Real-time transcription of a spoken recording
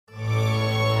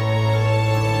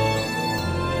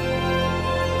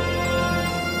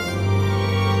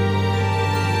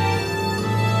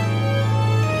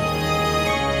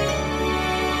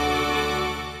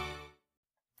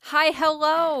Hi,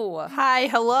 hello. Hi,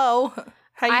 hello.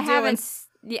 How you doing?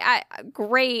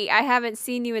 Great. I haven't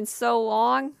seen you in so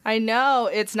long. I know.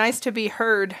 It's nice to be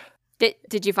heard.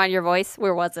 Did you find your voice?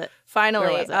 Where was it?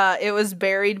 Finally, Where was it was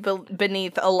buried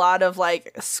beneath a lot of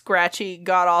like scratchy,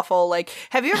 god awful. Like,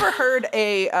 have you ever heard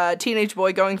a teenage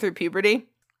boy going through puberty?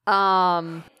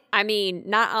 I mean,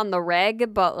 not on the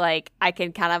reg, but like I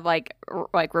can kind of like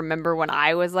remember when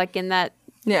I was like in that.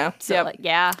 Yeah. So, yep. like,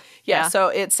 yeah. So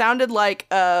it sounded like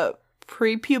a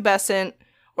prepubescent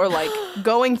or like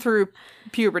going through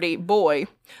puberty boy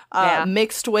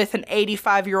mixed with an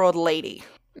 85-year-old lady.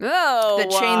 Oh,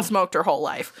 that chain smoked her whole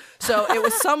life. So it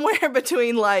was somewhere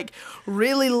between like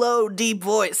really low, deep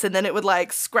voice, and then it would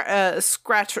like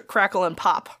scratch, crackle, and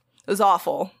pop. It was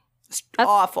awful. It's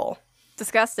awful.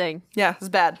 Disgusting. Yeah, it was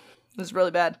bad. It was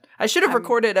really bad. I should have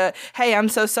recorded a "Hey, I'm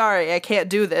so sorry, I can't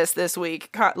do this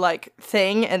week" like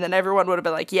thing, and then everyone would have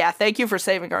been like, "Yeah, thank you for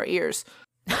saving our ears."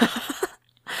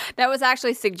 That was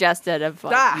actually suggested of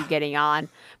like, you getting on.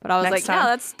 But I was like, no,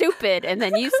 that's stupid. And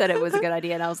then you said it was a good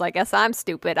idea. And I was like, yes, I'm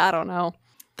stupid. I don't know.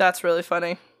 That's really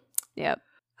funny. Yep.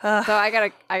 So I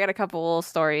got a couple little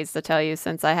stories to tell you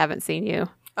since I haven't seen you.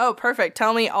 Oh, perfect.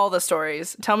 Tell me all the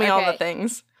stories. Tell me all the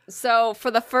things. So for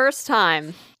the first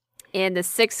time in the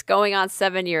 6 going on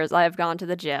 7 years I have gone to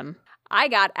the gym, I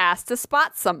got asked to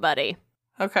spot somebody.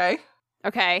 Okay.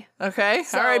 So,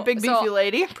 all right, big beefy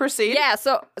lady, proceed. Yeah,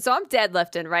 so I'm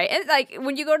deadlifting, right? And like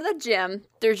when you go to the gym,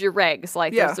 there's your regs.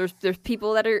 Like there's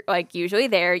people that are like usually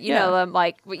there. You know them,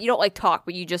 like you don't like talk,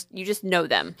 but you just know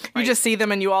them. Right? You just see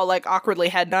them and you all like awkwardly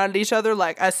head nod at each other,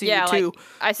 like I see you too. Like,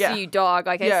 I see you, dog.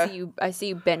 Like I see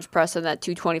you bench pressing that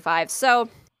 225. So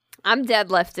I'm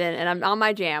deadlifting and I'm on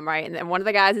my jam, right? And then one of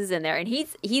the guys is in there and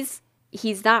he's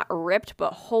not ripped,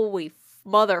 but holy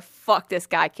motherfuck, this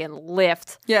guy can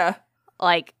lift. Yeah.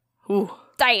 Like, ooh,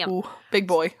 damn. Ooh, big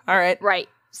boy. All right. Right.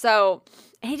 So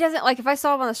he doesn't, like, if I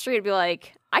saw him on the street, I'd be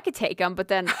like, I could take him. But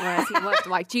then when I see him lift,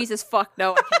 I'm like, Jesus, fuck,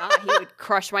 no, I cannot. He would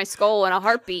crush my skull in a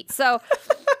heartbeat. So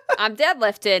I'm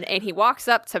deadlifting, and he walks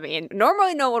up to me. And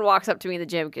normally no one walks up to me in the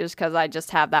gym just because I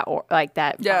just have that,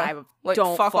 vibe of, like,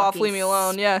 don't fuck off, leave me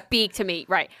alone. Yeah. Speak to me.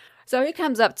 Right. So he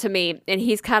comes up to me, and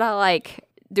he's kind of like,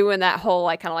 doing that whole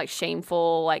like kind of like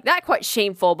shameful, like not quite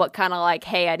shameful, but kind of like,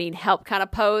 hey, I need help kind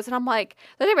of pose. And I'm like,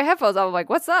 I take my headphones off. I'm like,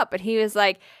 what's up? And he was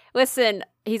like, listen,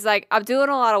 he's like, I'm doing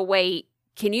a lot of weight.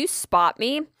 Can you spot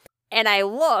me? And I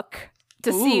look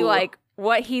to see like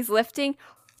what he's lifting.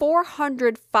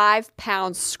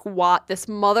 405-pound squat. This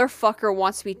motherfucker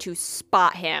wants me to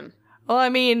spot him. Well, I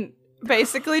mean,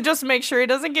 basically just make sure he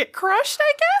doesn't get crushed,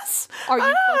 I guess. Are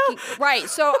you fucking right?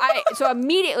 So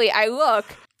immediately I look.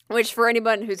 Which, for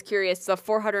anyone who's curious, the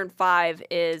 405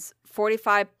 is 4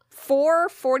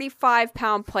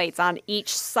 45-pound plates on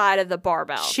each side of the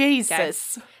barbell.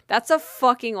 Jesus. Okay? That's a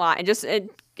fucking lot. And just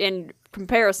in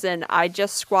comparison, I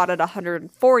just squatted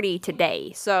 140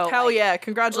 today. So hell yeah.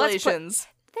 Congratulations.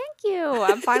 Thank you.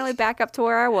 I'm finally back up to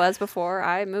where I was before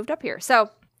I moved up here. So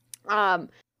the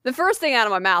first thing out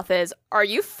of my mouth is, are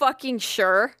you fucking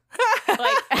sure?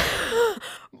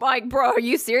 Like, bro, are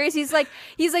you serious? He's like,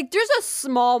 there's a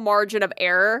small margin of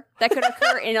error that could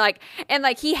occur, and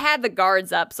he had the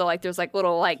guards up, so like, there's like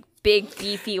little like big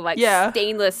beefy like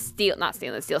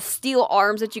steel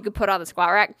arms that you could put on the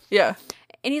squat rack. Yeah.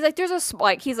 And he's like, it's a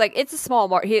small he's like, it's small.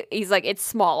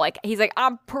 Like, he's like,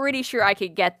 I'm pretty sure I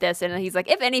could get this, and he's like,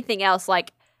 if anything else,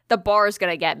 like the bar's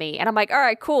gonna get me, and I'm like, all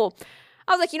right, cool.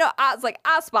 I was like,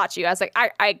 I'll spot you. I was like,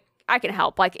 I can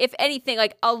help. Like, if anything,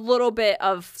 like a little bit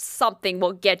of something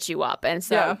will get you up. And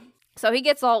so he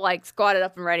gets all like squatted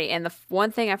up and ready. And the one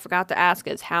thing I forgot to ask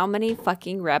is, how many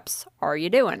fucking reps are you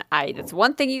doing? That's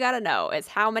one thing you got to know is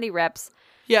how many reps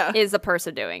is the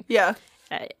person doing? Yeah.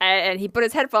 And he put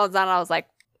his headphones on and I was like,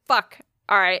 fuck.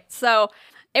 All right. So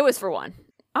it was for one.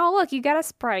 Oh, look, you got a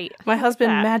Sprite. My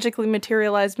husband magically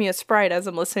materialized me a Sprite as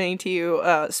I'm listening to you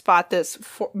spot this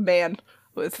man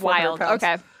with 400 pounds.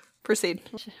 Okay. Proceed.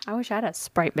 I wish I had a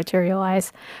Sprite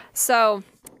materialize. So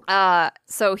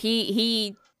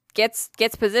he gets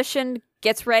positioned,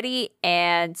 gets ready,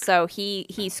 and so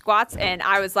he squats, and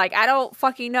I was like, I don't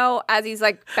fucking know. As he's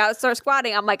like about to start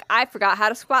squatting, I'm like, I forgot how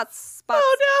to spot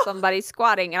somebody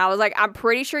squatting, and I was like, I'm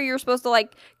pretty sure you're supposed to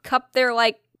like cup their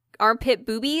like armpit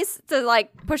boobies to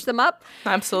like push them up.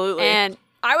 Absolutely. And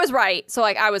I was right. So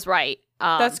like I was right.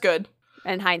 That's good.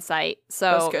 In hindsight.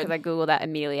 So because I Googled that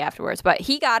immediately afterwards. But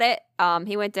he got it.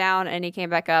 He went down and he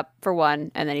came back up for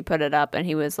one, and then he put it up and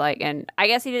he was like, and I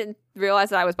guess he didn't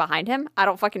realize that I was behind him. I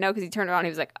don't fucking know, because he turned around and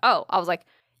he was like, oh. I was like,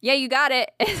 yeah, you got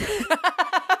it.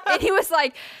 And he was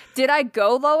like, did I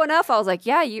go low enough? I was like,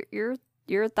 yeah,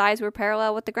 your thighs were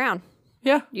parallel with the ground.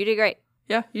 Yeah. You did great.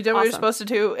 Yeah, you did what you're Awesome. supposed to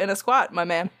do in a squat, my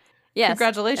man. Yes.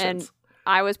 Congratulations. And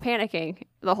I was panicking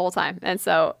the whole time. And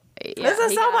so, yeah, This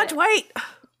is he so got much it. weight.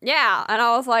 Yeah. And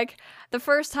I was like, the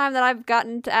first time that I've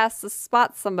gotten to ask to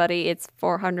spot somebody, it's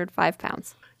 405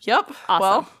 pounds. Yep. Awesome.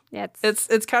 Well, Yeah,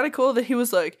 it's kind of cool that he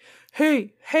was like,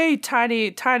 hey,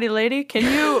 tiny lady, can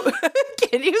you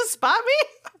can you spot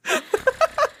me?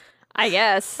 I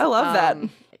guess. I love that.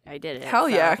 I did it. Hell So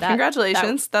yeah. that-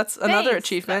 Congratulations. That's another Thanks.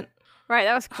 achievement. Right,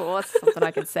 that was cool. That's something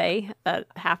I could say that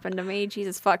happened to me.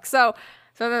 Jesus fuck. So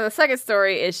then the second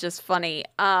story is just funny.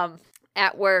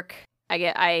 At work,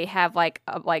 I have like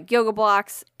yoga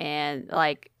blocks and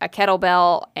like a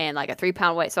kettlebell and like a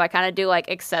 3-pound weight. So I kind of do like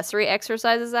accessory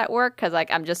exercises at work because like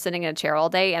I'm just sitting in a chair all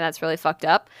day and that's really fucked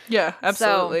up. Yeah,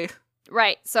 absolutely.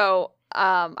 Right. So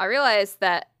I realized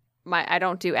that I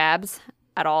don't do abs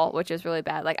at all, which is really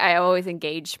bad. Like I always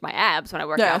engage my abs when I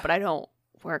work Yeah. out, but I don't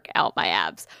work out my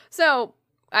abs. So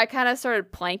I kind of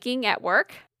started planking at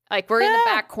work. Like we're in the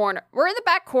back corner. We're in the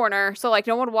back corner, so like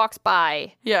no one walks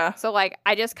by. Yeah. So like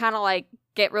I just kind of like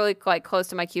get really like close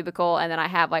to my cubicle, and then I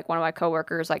have like one of my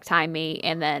coworkers like time me,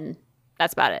 and then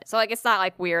that's about it. So like it's not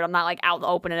like weird. I'm not like out in the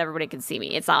open and everybody can see me.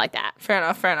 It's not like that. Fair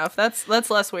enough. That's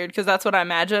less weird because that's what I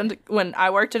imagined when I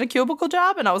worked in a cubicle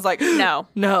job, and I was like, No.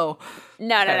 no.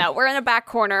 No. We're in the back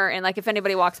corner, and like if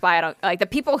anybody walks by, I don't like the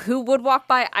people who would walk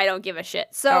by. I don't give a shit.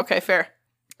 So Okay, fair.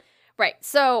 right.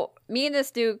 So me and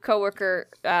this new coworker,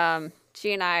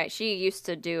 she used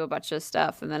to do a bunch of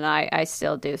stuff, and then I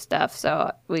still do stuff.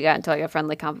 So we got into like a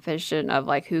friendly competition of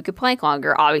like who could plank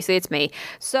longer. Obviously, it's me.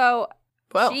 So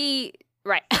Well,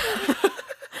 right.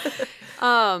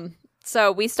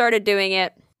 So we started doing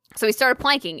it. So we started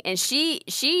planking, and she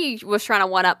was trying to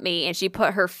one up me, and she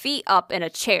put her feet up in a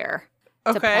chair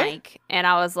to okay. plank. And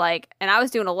I was like, and I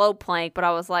was doing a low plank, but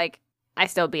I was like, I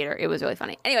still beat her. It was really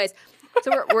funny. Anyways,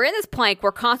 so we're in this plank.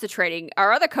 We're concentrating.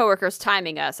 Our other coworker's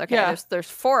timing us. Okay, Yeah. there's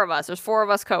 4 of us. There's 4 of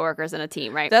us coworkers in a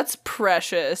team, right? That's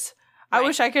precious. I Right.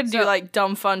 wish I could do So- like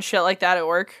dumb fun shit like that at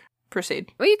work.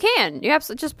 Proceed. Well, you can. You have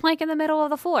to just plank in the middle of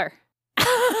the floor.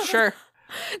 Sure.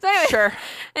 So anyway, Sure.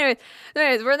 anyways,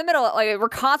 we're in the middle. Like we're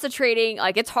concentrating.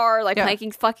 Like it's hard. Like Yeah.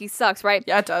 planking fucking sucks, right?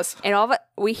 Yeah, it does. And all of it,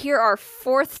 we hear our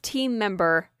 4th team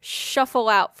member shuffle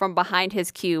out from behind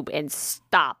his cube and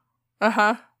stop.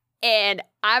 Uh-huh. And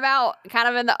I'm out kind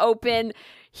of in the open.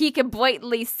 He can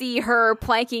blatantly see her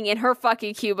planking in her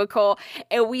fucking cubicle.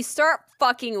 And we start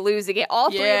fucking losing it. All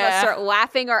 3 of us Yeah. start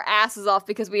laughing our asses off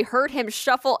because we heard him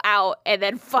shuffle out and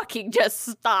then fucking just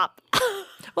stop.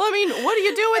 Well, I mean, what do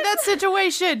you do in that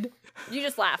situation? You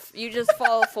just laugh. You just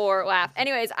fall for laugh.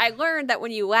 Anyways, I learned that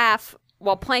when you laugh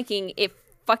while planking, it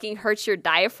fucking hurts your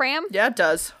diaphragm. Yeah, it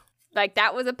does. Like,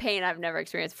 that was a pain I've never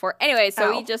experienced before. Anyway, so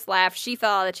Ow. he just laughed. She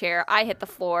fell out of the chair. I hit the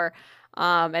floor.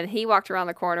 And he walked around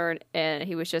the corner, and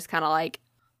he was just kind of like,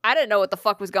 I didn't know what the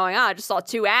fuck was going on. I just saw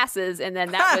 2 asses, and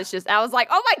then that was just, I was like,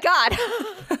 oh my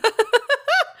God.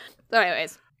 So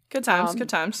anyways, Good times, good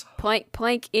times.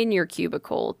 plank in your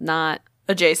cubicle, not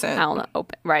Adjacent. out in the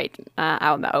open. Right,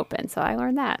 out in the open. So I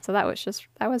learned that. So that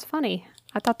was funny.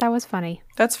 I thought that was funny.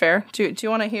 That's fair. Do you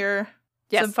want to hear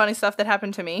Yes. some funny stuff that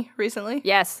happened to me recently?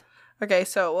 Yes. Okay,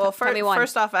 so, well, Tell me one.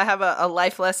 first off, I have a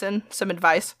life lesson, some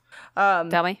advice.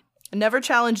 Tell me. Never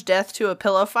challenge death to a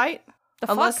pillow fight. The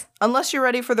fuck? Unless you're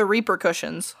ready for the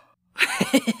repercussions.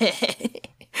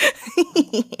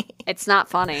 It's not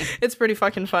funny. It's pretty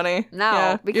fucking funny. No,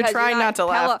 Yeah, because you're trying not to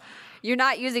laugh. You're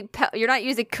not using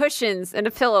cushions in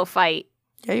a pillow fight.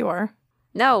 Yeah, you are.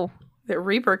 No, They're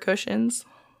repercussions.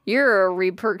 you're a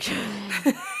repercussion.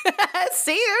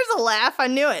 See, there's a laugh. I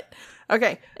knew it.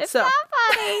 Okay, It's so not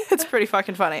funny. it's pretty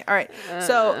fucking funny. All right,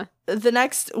 so the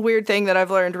next weird thing that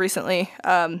I've learned recently,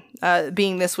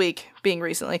 being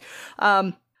recently,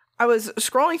 I was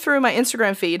scrolling through my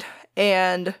Instagram feed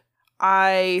and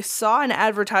I saw an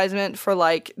advertisement for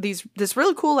like this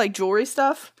really cool like jewelry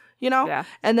stuff, you know? Yeah.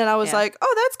 And then I was Yeah. like,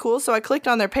 oh, that's cool. So I clicked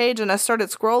on their page and I started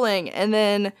scrolling, and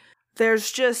then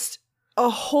there's just a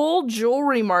whole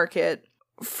jewelry market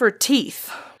for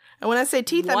teeth. And when I say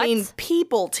teeth, I What? mean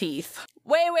people teeth.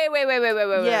 Wait.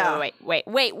 Yeah.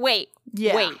 Wait.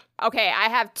 Yeah. Wait. Okay, I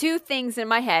have 2 things in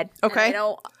my head. and Okay.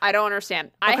 I don't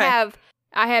understand. Okay.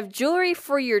 I have jewelry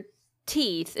for your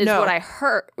teeth is No. what I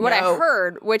heard. What No. I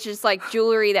heard, which is like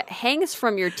jewelry that hangs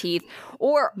from your teeth,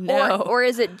 or No. or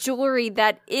is it jewelry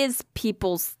that is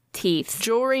people's teeth?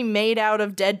 Jewelry made out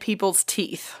of dead people's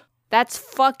teeth. That's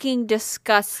fucking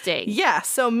disgusting. Yeah,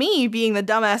 so me, being the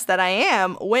dumbass that I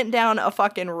am, went down a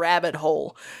fucking rabbit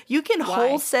hole. You can Why?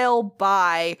 wholesale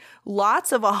buy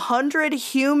lots of 100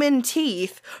 human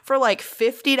teeth for like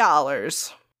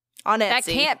 $50 on Etsy. That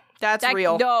can't. That's that,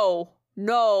 real.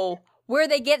 No. Where are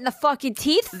they getting the fucking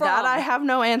teeth from? That I have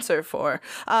no answer for.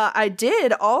 I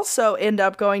did also end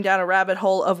up going down a rabbit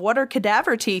hole of what are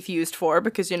cadaver teeth used for,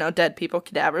 because, dead people,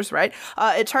 cadavers, right?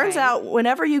 It turns out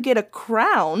whenever you get a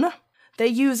crown, they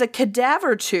use a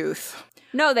cadaver tooth.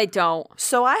 No, they don't.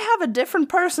 So I have a different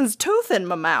person's tooth in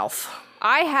my mouth.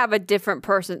 I have a different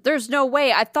person. There's no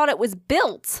way. I thought it was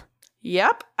built.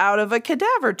 Yep, out of a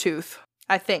cadaver tooth,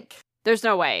 I think. There's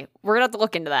no way. We're going to have to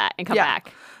look into that and come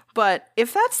back. But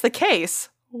if that's the case,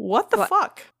 what the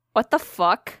fuck? What the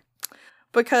fuck?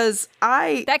 Because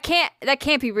That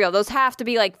can't be real. Those have to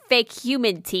be like fake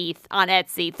human teeth on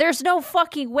Etsy. There's no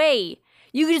fucking way.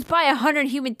 You can just buy 100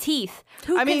 human teeth.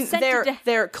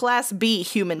 They're class B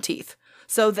human teeth.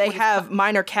 So they have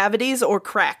minor cavities or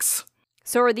cracks.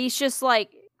 So are these just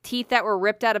like teeth that were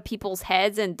ripped out of people's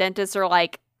heads and dentists are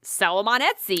like, sell them on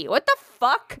Etsy? What the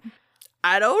fuck?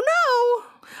 I don't know.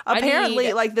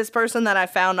 Apparently, like this person that I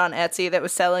found on Etsy that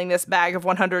was selling this bag of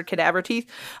 100 cadaver teeth,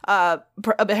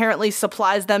 apparently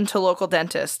supplies them to local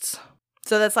dentists.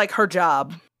 So that's like her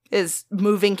job, is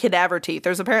moving cadaver teeth.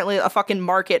 There's apparently a fucking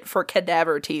market for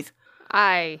cadaver teeth.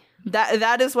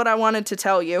 That is what I wanted to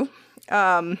tell you.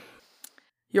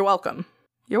 You're welcome.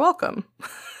 You're welcome.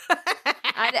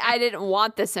 I didn't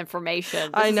want this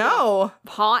information. I know.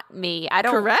 Haunt me. I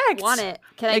don't want it.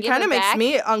 Can I it kind of makes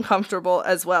me uncomfortable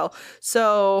as well.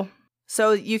 So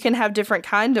you can have different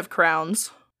kind of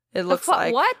crowns. It looks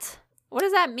like. What? What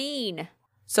does that mean?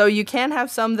 So you can have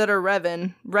some that are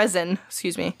resin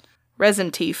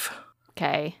teeth.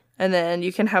 Okay. And then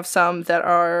you can have some that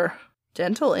are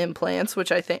dental implants,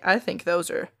 which I think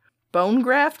those are bone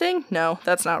grafting? No,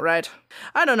 that's not right.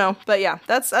 I don't know, but yeah,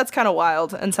 that's kind of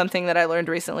wild. And something that I learned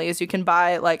recently is you can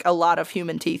buy like a lot of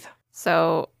human teeth.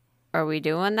 So, are we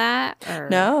doing that? Or?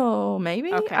 No,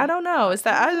 maybe. Okay. I don't know. Is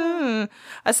that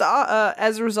I saw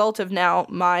as a result of now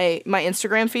my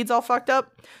Instagram feed's all fucked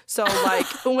up. So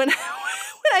like when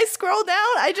I scroll down,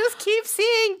 I just keep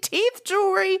seeing teeth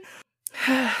jewelry.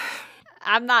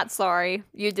 I'm not sorry.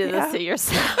 You did this to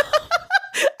yourself.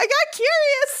 I got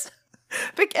curious.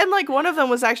 And like one of them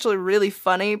was actually really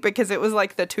funny because it was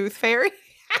like the tooth fairy.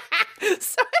 So it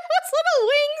was little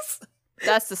wings.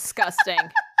 That's disgusting.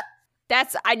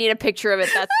 I need a picture of it.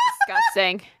 That's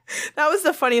disgusting. That was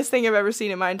the funniest thing I've ever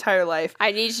seen in my entire life.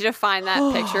 I need you to find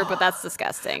that picture, but that's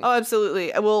disgusting. Oh,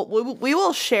 absolutely. We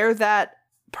will share that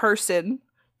person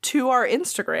to our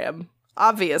Instagram,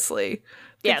 obviously.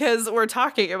 Because we're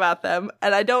talking about them,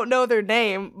 and I don't know their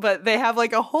name, but they have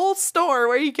like a whole store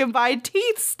where you can buy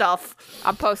teeth stuff.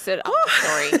 I'll post it on the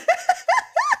story.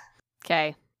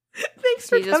 Okay. Thanks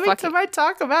for coming to my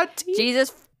talk about teeth.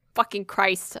 Jesus fucking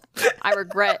Christ. I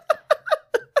regret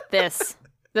this.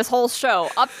 This whole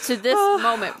show, up to this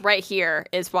moment right here,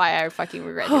 is why I fucking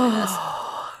regret doing this.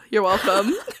 You're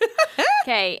welcome.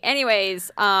 Okay, anyways,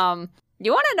 you want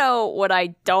to know what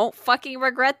I don't fucking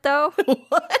regret, though?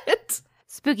 What?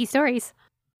 Spooky stories.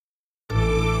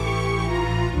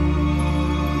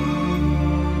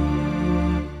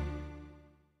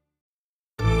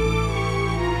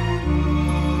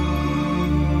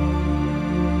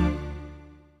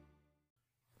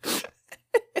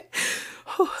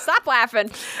 Stop laughing.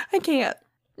 I can't.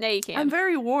 No, you can't. I'm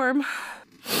very warm.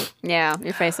 Yeah,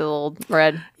 your face is a little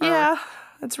red. Yeah,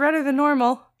 it's redder than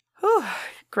normal. Whew,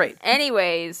 great.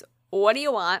 Anyways, what do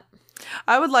you want?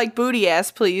 I would like booty ass,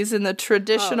 please, in the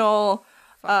traditional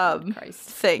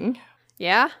thing.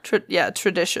 Yeah?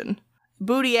 Tradition.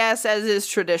 Booty ass as is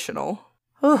traditional.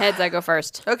 Heads, I go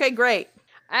first. Okay, great.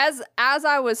 As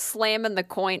I was slamming the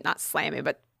coin, not slamming,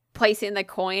 but placing the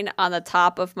coin on the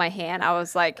top of my hand, I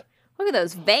was like, look at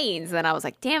those veins. And then I was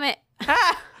like, damn it.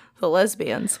 The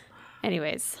lesbians.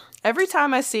 Anyways. Every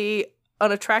time I see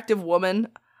an attractive woman,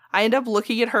 I end up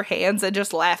looking at her hands and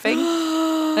just laughing.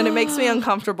 And it makes me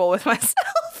uncomfortable with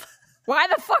myself. Why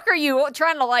the fuck are you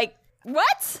trying to what?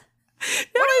 What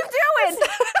are you doing?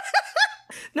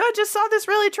 No, I just saw this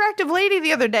really attractive lady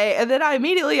the other day. And then I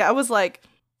was like,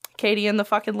 Katie and the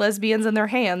fucking lesbians and their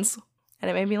hands.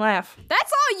 And it made me laugh.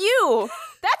 That's all you.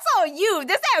 That's all you.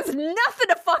 This has nothing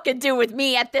to fucking do with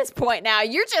me at this point now.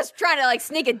 You're just trying to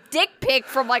sneak a dick pic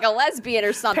from a lesbian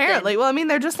or something. Apparently. Well, I mean,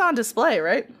 they're just on display,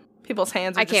 right? People's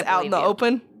hands are just out in the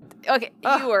open. Okay,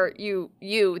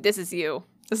 you. This is you.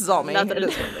 This is all me. Nothing. It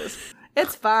is what it is.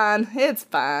 It's fine. It's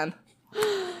fine.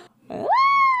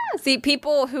 See,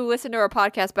 people who listen to our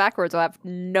podcast backwards will have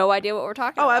no idea what we're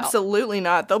talking about. Oh, absolutely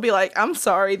not. They'll be like, I'm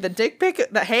sorry, the dick pic,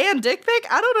 the hand dick pic?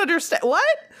 I don't understand. What?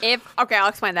 Okay, I'll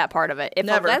explain that part of it. If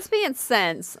a lesbian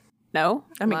sends No?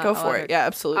 I mean, go for it. Yeah,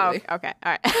 absolutely. Oh, okay.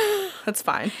 All right. That's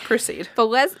fine. Proceed.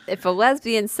 If a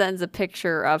lesbian sends a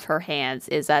picture of her hands,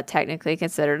 is that technically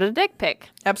considered a dick pic?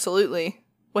 Absolutely.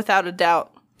 Without a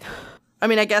doubt. I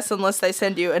mean, I guess unless they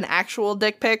send you an actual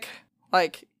dick pic.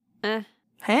 Like, Huh?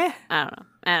 huh? I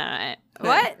don't know.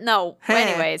 What? No. Huh.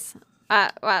 Anyways.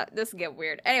 Wow, this will get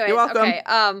weird. Anyways, You're welcome. okay.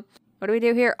 What do we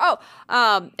do here?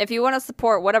 If you want to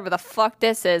support whatever the fuck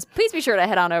this is, please be sure to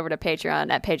head on over to Patreon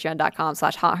at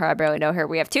patreon.com/hother. I barely know her.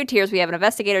 We have 2 tiers. We have an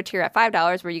investigator tier at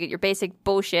 $5 where you get your basic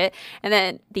bullshit, and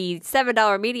then the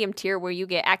 $7 medium tier where you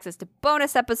get access to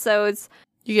bonus episodes.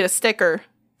 You get a sticker.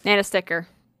 And a sticker.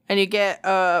 And you get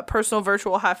a personal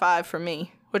virtual high five from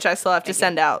me, which I still have to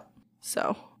send out.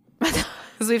 So,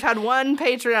 because we've had one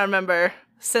Patreon member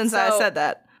since I said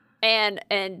that. And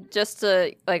just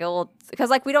to like a little, because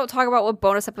like we don't talk about what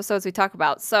bonus episodes we talk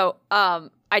about. So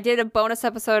I did a bonus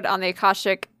episode on the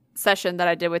Akashic session that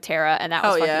I did with Tara, and that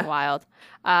was fucking wild.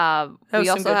 We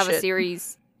also have a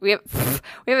series. We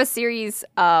have a series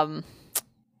where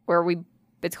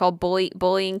it's called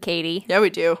Bullying Katie. Yeah, we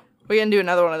do. We can do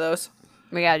another one of those.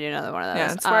 We gotta do another one of those.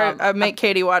 Yeah, it's where I make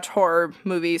Katie watch horror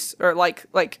movies or like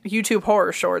YouTube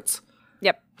horror shorts.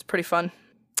 Yep, it's pretty fun.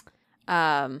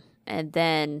 And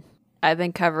then I've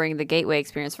been covering the Gateway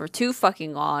experience for too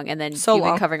fucking long, and then you've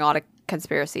been covering all the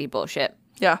conspiracy bullshit.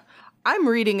 Yeah. I'm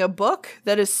reading a book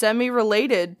that is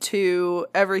semi-related to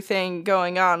everything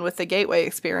going on with the Gateway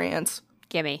experience.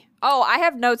 Gimme. Oh, I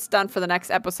have notes done for the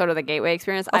next episode of the Gateway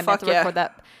experience. I meant to record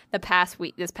that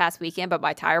this past weekend, but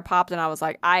my tire popped, and I was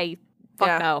like,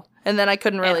 no. And then I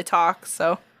couldn't really talk,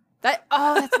 so. That's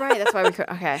right. That's why we could.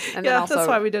 Okay. And then that's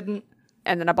why we didn't.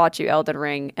 And then I bought you Elden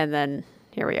Ring, and then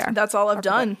here we are. That's all I've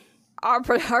done. Our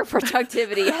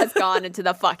productivity has gone into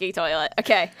the fucking toilet.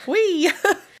 Okay. Whee!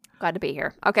 Glad to be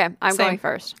here. Okay, I'm going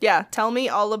first. Yeah, tell me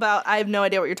all about, I have no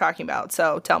idea what you're talking about,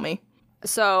 so tell me.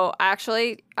 So,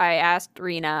 actually, I asked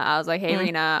Rena, I was like, hey,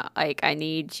 Rena, like, I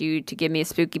need you to give me a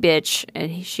spooky bitch.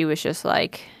 And she was just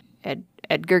like,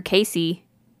 Edgar Casey,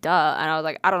 duh. And I was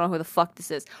like, I don't know who the fuck this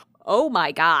is. Oh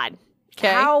my God.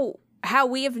 Okay. How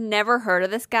we have never heard of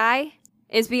this guy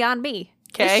is beyond me.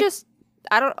 Okay. It's just,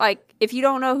 I don't, like, if you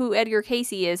don't know who Edgar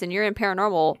Casey is and you're in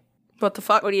paranormal, what the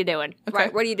fuck? What are you doing? Okay.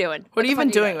 Right, what are you doing? What are you even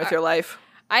doing with your life?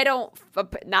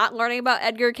 Not learning about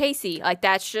Edgar Casey. Like,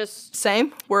 that's just...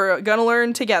 Same. We're gonna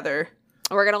learn together.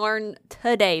 We're gonna learn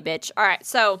today, bitch. All right,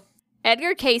 so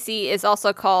Edgar Casey is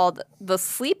also called the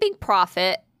Sleeping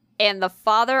Prophet and the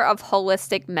father of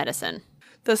holistic medicine.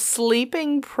 The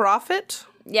Sleeping Prophet?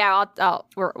 Yeah,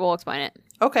 we'll explain it.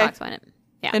 Okay. I'll explain it.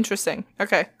 Yeah. Interesting.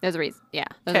 Okay. There's a reason. Yeah,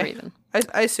 there's a reason.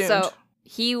 I assumed. So,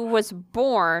 he was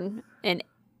born in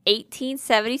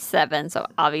 1877, so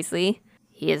obviously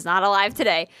he is not alive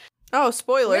today. Oh,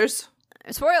 spoilers.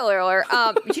 Spoiler alert.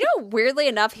 Do you know, weirdly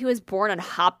enough, he was born in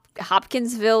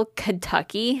Hopkinsville,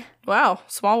 Kentucky. Wow,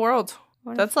 small world.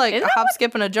 That's like a hop,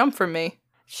 skip, and a jump for me.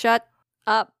 Shut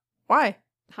up. Why?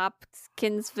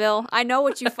 Hopkinsville. I know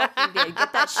what you fucking did.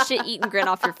 Get that shit-eating grin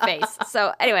off your face.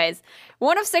 So, anyways,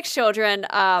 one of 6 children.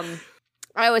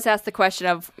 I always ask the question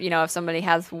of, if somebody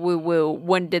has woo-woo,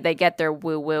 when did they get their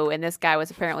woo-woo? And this guy was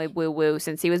apparently woo-woo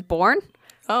since he was born.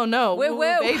 Oh, no.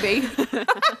 Woo-woo, baby.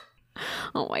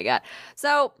 Oh, my God.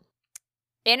 So,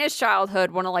 in his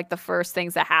childhood, one of, like, the first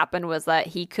things that happened was that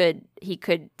he could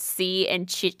see and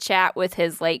chit-chat with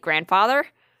his late grandfather.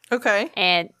 Okay.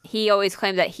 And he always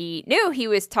claimed that he knew he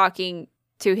was talking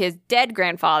to his dead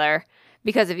grandfather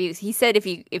because he said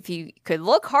if you could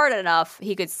look hard enough,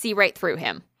 he could see right through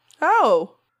him.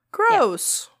 Oh,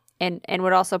 gross. Yeah. And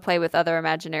would also play with other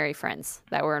imaginary friends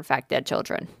that were in fact dead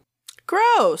children.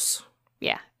 Gross.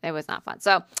 Yeah, it was not fun.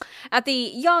 So, at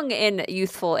the young and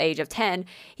youthful age of 10,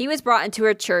 he was brought into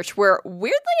a church where,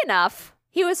 weirdly enough,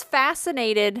 he was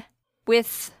fascinated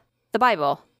with the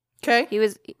Bible. Okay. He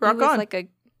was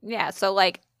like so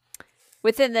like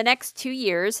within the next 2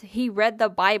 years, he read the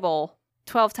Bible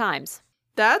 12 times.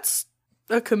 That's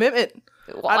a commitment.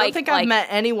 I don't think I've met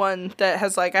anyone that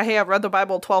has like, hey, I've read the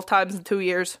Bible 12 times in 2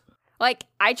 years. Like,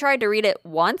 I tried to read it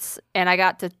once, and I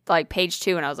got to, like, page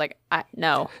 2, and I was like,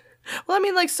 no. Well, I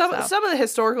mean, like, some of the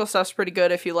historical stuff's pretty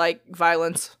good if you like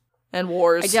violence and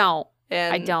wars. I don't.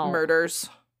 And murders.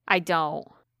 I don't.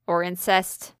 Or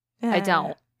incest. I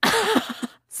don't.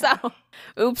 So,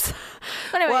 oops.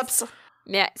 But anyways, whoops.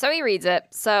 Yeah, so he reads it.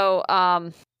 So,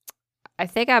 I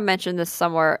think I mentioned this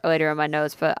somewhere later in my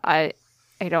notes, but I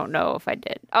don't know if I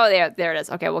did. Oh, there it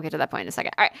is. Okay, we'll get to that point in a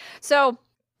second. All right. So,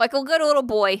 like a good little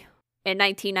boy in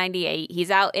 1998, he's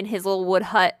out in his little wood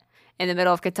hut in the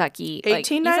middle of Kentucky.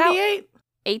 1898?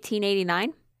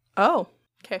 1889. Oh,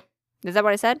 okay. Is that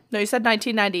what I said? No, you said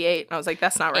 1998. And I was like,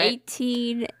 that's not right.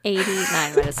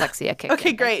 1889. My dyslexia kicked Okay,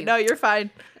 in. great. No, you're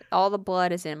fine. All the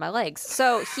blood is in my legs.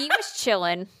 So he was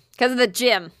chilling because of the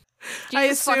gym. I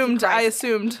assumed.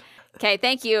 Okay,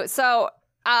 thank you. So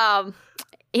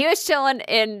he was chilling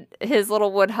in his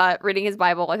little wood hut reading his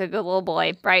Bible like a good little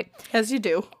boy, right? As you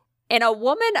do. And a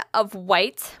woman of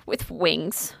white with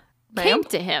wings came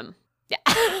to him. Yeah.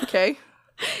 Okay.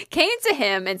 Came to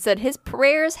him and said his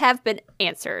prayers have been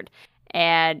answered.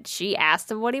 And she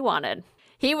asked him what he wanted.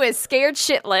 He was scared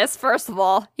shitless, first of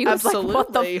all. He was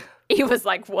Absolutely.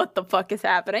 What the fuck is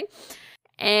happening?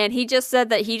 And he just said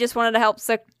that he just wanted to help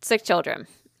sick children.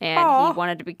 And he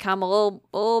wanted to become a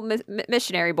little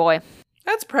missionary boy.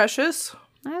 That's precious.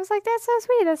 I was like, that's so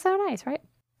sweet. That's so nice, right?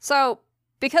 So,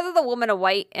 because of the woman of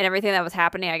white and everything that was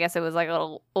happening, I guess it was like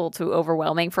a little too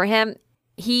overwhelming for him.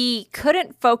 He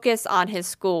couldn't focus on his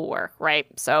schoolwork, right?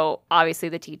 So, obviously,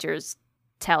 the teachers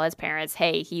tell his parents,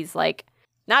 hey, he's like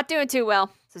not doing too well.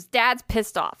 So his dad's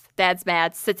pissed off. Dad's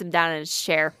mad, sits him down in his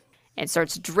chair and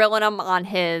starts drilling him on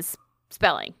his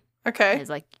spelling. Okay. And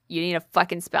he's like, you need a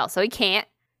fucking spell. So he can't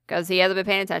because he hasn't been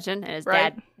paying attention. And his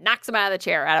dad knocks him out of the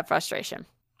chair out of frustration.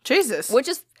 Jesus. Which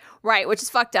is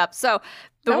fucked up. So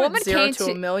the woman came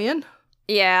to a million.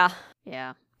 Yeah.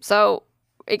 Yeah. So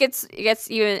it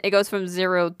goes from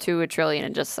 0 to a trillion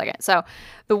in just a second. So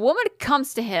the woman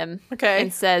comes to him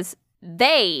and says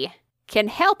they can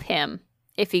help him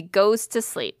if he goes to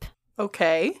sleep.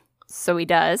 Okay. So he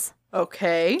does.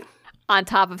 Okay. On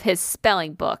top of his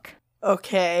spelling book.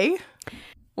 Okay.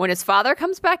 When his father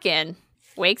comes back in,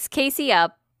 wakes Casey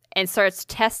up, and starts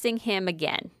testing him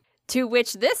again. To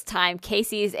which this time,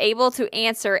 Casey is able to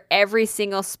answer every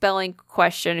single spelling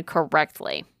question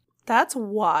correctly. That's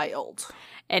wild.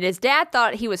 And his dad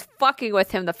thought he was fucking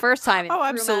with him the first time. And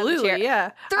absolutely,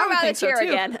 yeah. Threw him out of the chair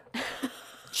again.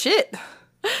 Shit.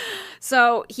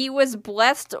 So he was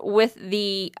blessed with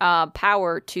the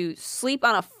power to sleep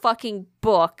on a fucking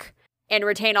book and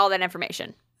retain all that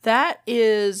information. That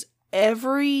is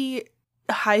every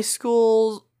high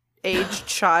school age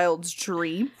child's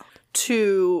dream,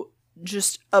 to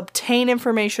just obtain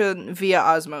information via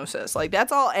osmosis. Like,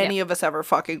 that's all any of us ever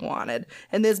fucking wanted.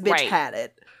 And this bitch had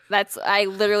it. I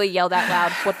literally yelled out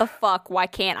loud, what the fuck? Why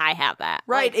can't I have that?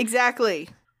 Right, exactly.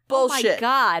 Bullshit. Oh my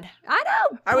God. I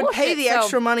know. I would pay the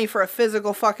extra money for a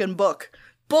physical fucking book.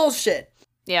 Bullshit.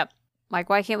 Yep. Like,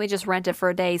 why can't we just rent it for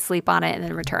a day, sleep on it, and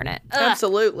then return it?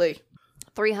 Absolutely.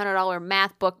 $300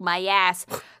 math book, my ass.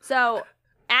 So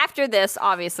after this,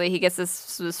 obviously, he gets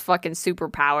this fucking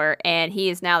superpower, and he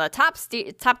is now the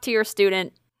top tier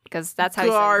student, because that's how he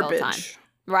says it all the time.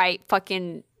 Right?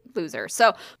 Fucking loser.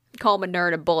 So call him a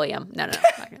nerd and bully him. No.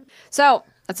 So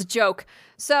that's a joke.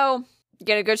 So you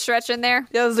get a good stretch in there?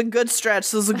 Yeah, it was a good stretch.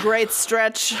 This was a great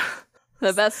stretch.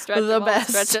 The best stretch of all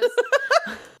stretches.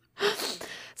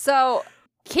 So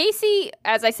Casey,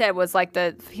 as I said, was like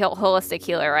the holistic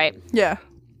healer, right? Yeah.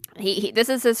 This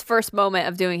is his first moment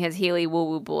of doing his Healy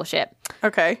woo-woo bullshit.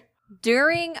 Okay.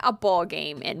 During a ball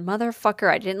game, and motherfucker,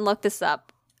 I didn't look this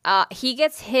up, he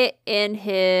gets hit in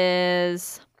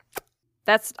his...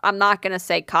 I'm not going to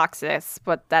say coccyx,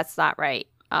 but that's not right.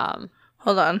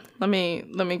 Hold on. Let me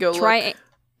go look.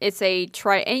 It's a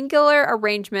triangular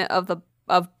arrangement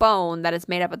of bone that is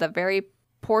made up of the very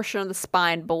portion of the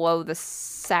spine below the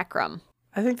sacrum.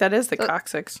 I think that is the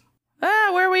coccyx.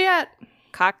 Where are we at?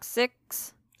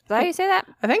 Coccyx? Is that how you say that?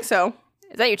 I think so.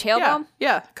 Is that your tailbone?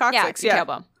 Yeah, coccyx, yeah. Your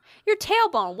tailbone. Your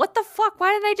tailbone. What the fuck?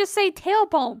 Why did they just say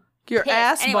tailbone? Your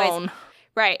ass bone.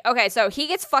 Right. Okay, so he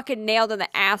gets fucking nailed in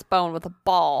the ass bone with a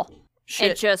ball.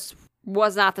 Shit. It just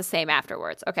was not the same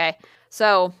afterwards, okay?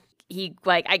 So he,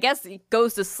 I guess he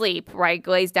goes to sleep, right?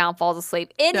 Lays down, falls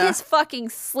asleep. In his fucking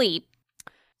sleep,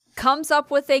 comes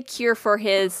up with a cure for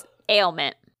his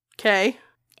ailment. Okay.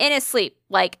 In his sleep.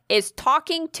 Is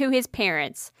talking to his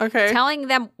parents. Okay. Telling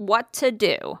them what to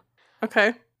do.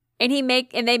 Okay. And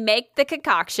they make the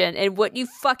concoction, and what you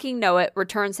fucking know it,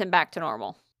 returns him back to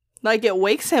normal. Like, it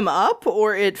wakes him up,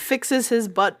 or it fixes his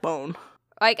butt bone?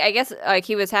 I guess,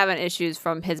 he was having issues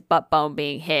from his butt bone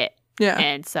being hit. Yeah.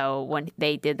 And so when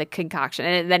they did the concoction,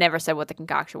 and they never said what the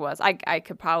concoction was, I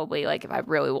could probably, if I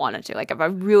really wanted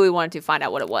to, find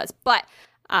out what it was. But,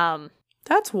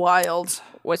 that's wild.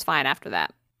 Was fine after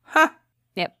that. Huh.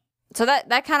 Yep. So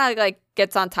that kind of,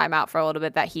 gets on timeout for a little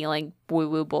bit, that healing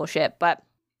woo-woo bullshit. But,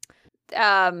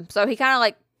 so he kind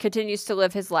of, continues to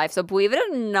live his life. So believe it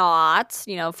or not,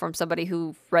 from somebody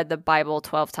who read the Bible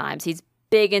 12 times, he's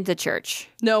big into church.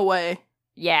 No way.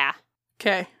 Yeah.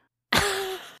 Okay.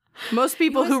 Most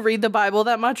people who read the Bible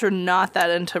that much are not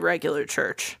that into regular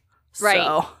church. Right.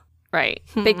 So. Right.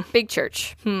 Big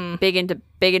church. Big into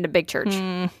big church.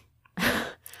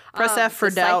 Press F for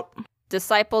doubt.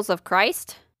 Disciples of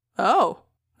Christ. Oh,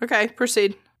 okay.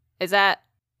 Proceed. Is that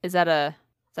a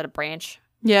branch?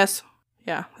 Yes.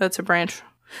 Yeah, that's a branch.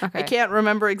 Okay. I can't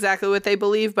remember exactly what they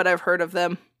believe, but I've heard of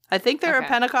them. I think they're a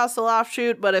Pentecostal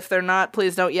offshoot, but if they're not,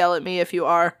 please don't yell at me if you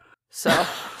are. So,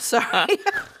 sorry.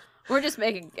 We're just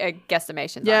making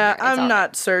guesstimations. Yeah, I'm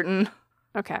not certain.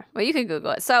 Okay. Well, you can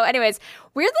Google it. So, anyways,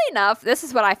 weirdly enough, this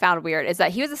is what I found weird, is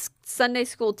that he was a Sunday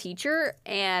school teacher,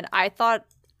 and I thought,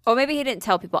 oh, maybe he didn't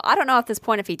tell people. I don't know at this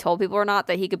point if he told people or not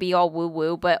that he could be all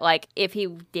woo-woo, but, like, if he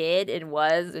did and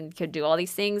was and could do all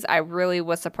these things, I really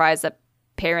was surprised that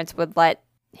parents would let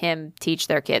him teach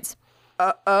their kids.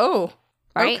 Oh.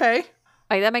 Right? Okay.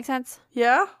 Like, that makes sense?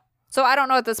 Yeah. So I don't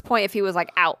know at this point if he was,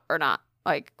 like, out or not.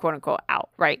 Like, quote-unquote out,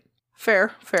 right?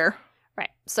 Fair. Right.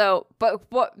 So,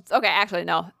 but what, okay, actually,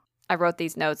 no. I wrote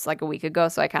these notes like a week ago,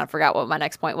 so I kind of forgot what my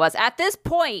next point was. At this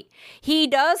point, he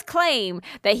does claim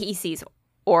that he sees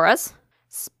auras,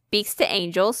 speaks to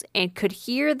angels, and could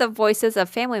hear the voices of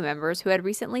family members who had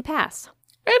recently passed.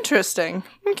 Interesting.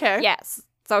 Okay. Yes.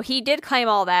 So he did claim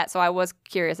all that, so I was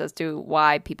curious as to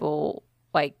why people,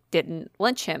 like, didn't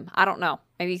lynch him. I don't know.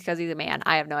 Maybe because he's a man.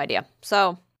 I have no idea.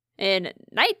 So, in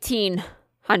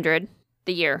 1900,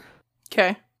 the year,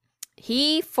 Okay.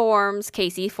 Casey forms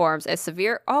a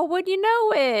severe, oh, would you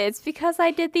know it? It's because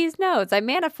I did these notes. I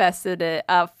manifested it.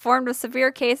 Formed a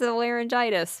severe case of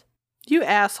laryngitis. You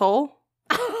asshole.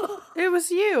 It was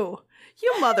you.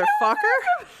 You motherfucker.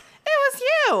 It was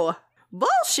you.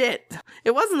 Bullshit.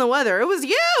 It wasn't the weather. It was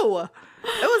you. It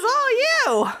was all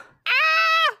you.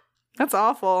 Ah! That's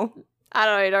awful. I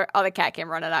don't know. Oh, the cat came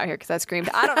running out here because I screamed.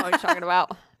 I don't know what you're talking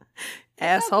about.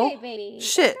 Asshole. Okay, baby.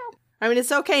 Shit. I mean,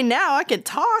 it's okay now. I can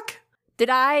talk. Did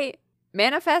I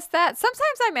manifest that?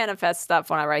 Sometimes I manifest stuff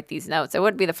when I write these notes. It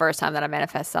wouldn't be the first time that I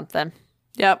manifest something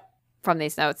Yep. from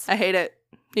these notes. I hate it.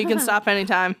 You can stop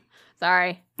anytime.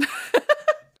 Sorry.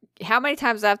 How many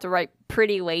times do I have to write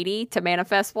pretty lady to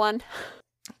manifest one?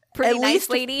 Pretty At nice least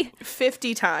lady?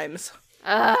 50 times.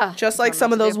 Ugh. Just like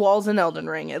some of those walls in Elden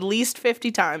Ring. At least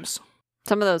 50 times.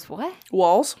 Some of those what?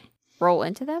 Walls? Roll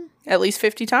into them? At least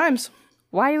 50 times.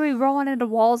 Why are we rolling into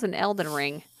walls in Elden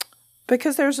Ring?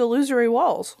 Because there's illusory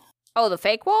walls. Oh, the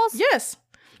fake walls? Yes.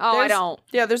 Oh, I don't.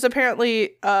 Yeah, there's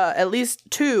apparently at least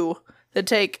 2 that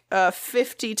take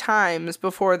 50 times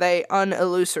before they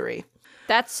unillusory.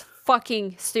 That's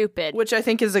fucking stupid. Which I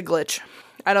think is a glitch.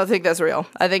 I don't think that's real.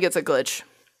 I think it's a glitch.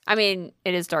 I mean,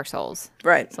 it is Dark Souls.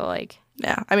 Right. So, like...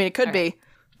 Yeah. I mean, it could be.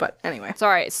 But anyway.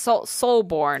 Sorry,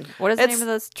 Soulborn. What is the name of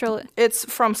this trilogy? It's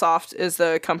FromSoft is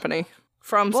the company.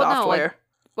 From Software.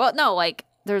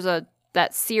 There's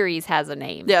that series has a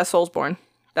name. Yeah, Soulsborne.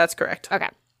 That's correct.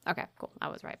 Okay, cool. I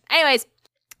was right. Anyways,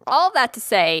 all of that to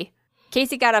say,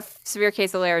 Casey got a severe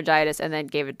case of laryngitis and then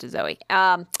gave it to Zoe.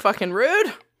 Fucking rude.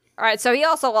 All right, so he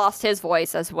also lost his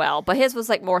voice as well, but his was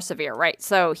like more severe, right?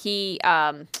 So he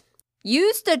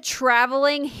used a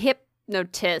traveling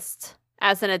hypnotist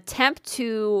as an attempt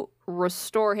to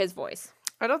restore his voice.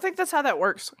 I don't think that's how that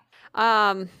works.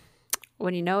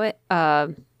 When you know it,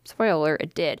 spoiler alert,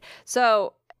 it did.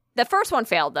 So the first one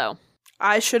failed, though.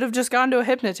 I should have just gone to a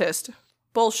hypnotist.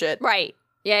 Bullshit. Right.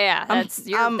 Yeah.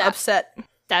 I'm upset.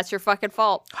 That's your fucking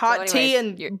fault. Hot tea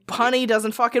and honey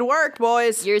doesn't fucking work,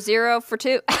 boys. You're 0 for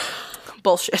 2.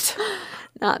 Bullshit.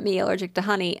 Not me, allergic to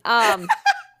honey.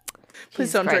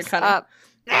 Please don't drink honey.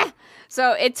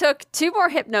 So it took 2 more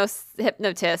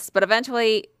hypnotists, but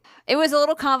eventually it was a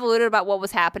little convoluted about what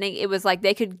was happening. It was like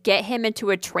they could get him into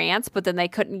a trance, but then they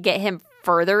couldn't get him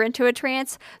further into a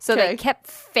trance. So they kept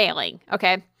failing.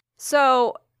 Okay.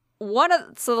 So one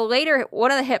of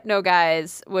the hypno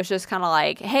guys was just kind of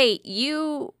like, hey,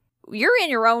 you're in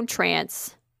your own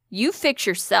trance. You fix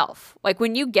yourself. Like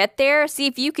when you get there, see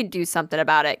if you can do something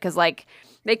about it. Cause like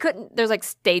they couldn't, there's like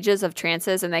stages of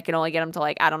trances and they can only get them to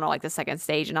like, I don't know, like the second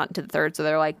stage and not to the third. So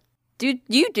they're like, dude,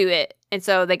 you do it. And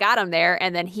so they got him there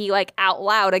and then he like out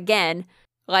loud again,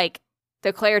 like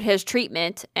declared his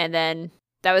treatment and then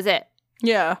that was it.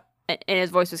 Yeah. And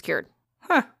his voice was cured.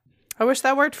 Huh. I wish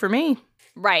that worked for me.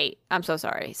 Right. I'm so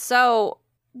sorry. So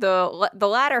the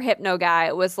latter hypno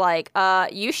guy was like,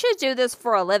 you should do this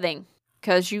for a living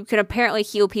because you can apparently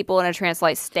heal people in a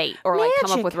trance-like state or like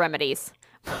come up with remedies.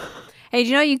 Hey, do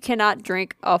you know you cannot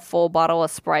drink a full bottle of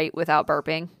Sprite without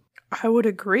burping? I would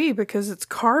agree because it's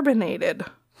carbonated.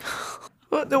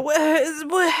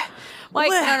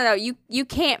 Like, no. You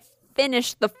can't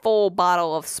finish the full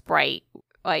bottle of Sprite,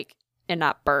 like, and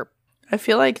not burp. I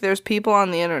feel like there's people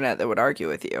on the internet that would argue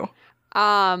with you.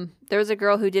 There was a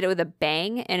girl who did it with a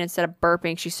bang, and instead of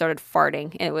burping, she started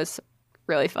farting, and it was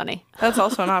really funny. That's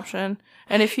also an option.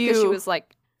 And if Because she you, was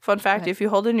like, fun fact, if you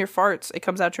hold in your farts, it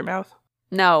comes out your mouth.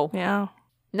 no, Yeah.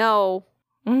 no.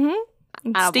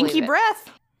 Mm-hmm. I don't Stinky believe it.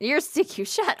 breath. You're sticky.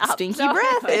 Shut up. Stinky So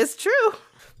breath. anyways. It's true.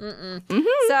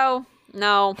 So,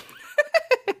 no.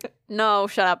 No,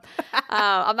 shut up.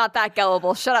 I'm not that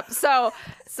gullible. Shut up. So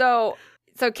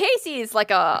Casey is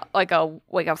like a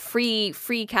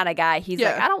free kind of guy. He's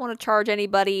like, Yeah. I don't want to charge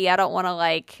anybody. I don't want to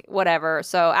like whatever.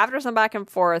 So after some back and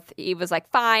forth, he was like,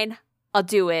 fine, I'll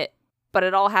do it, but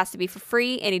it all has to be for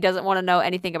free, and he doesn't want to know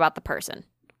anything about the person.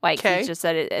 Like, Okay. he just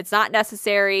said it's not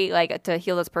necessary, like, to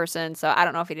heal this person. So I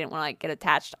don't know if he didn't want to like get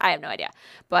attached. I have no idea,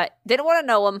 but didn't want to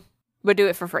know him, would do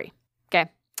it for free. Okay.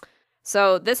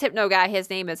 So this hypno guy, his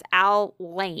name is Al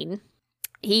Lane.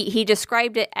 He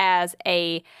described it as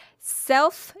a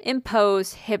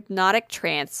self-imposed hypnotic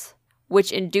trance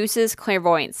which induces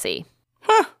clairvoyancy.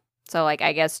 Huh. So, like,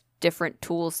 I guess different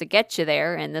tools to get you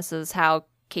there, and this is how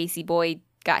Casey Boyd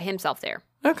got himself there.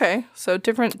 Okay. So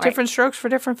different Right. strokes for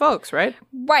different folks, right?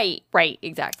 Right,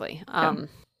 exactly.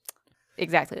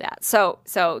 Exactly that. So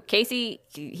Casey,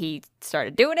 he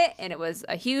started doing it, and it was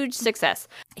a huge success.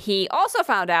 He also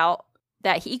found out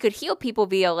that he could heal people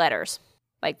via letters.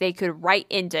 Like, they could write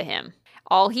into him.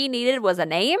 All he needed was a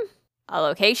name, a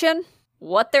location,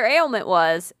 what their ailment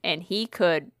was, and he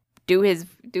could do his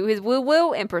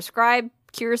woo-woo and prescribe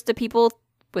cures to people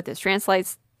with his trance-like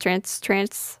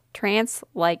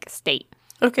state.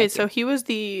 Okay, so he was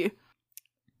the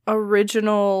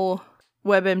original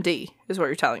WebMD, is what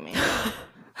you're telling me.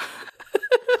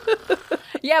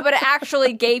 Yeah, but it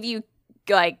actually gave you,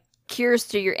 like, cures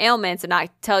to your ailments and not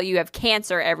tell you have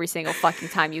cancer every single fucking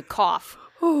time you cough.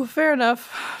 Oh, fair enough.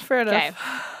 Fair enough. Okay.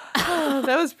 Oh,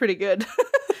 that was pretty good.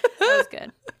 That was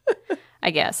good. I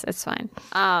guess it's fine.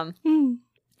 All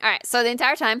right. So the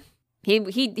entire time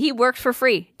he works for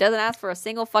free. Doesn't ask for a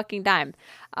single fucking dime.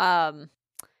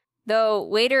 Though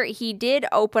later he did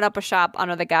open up a shop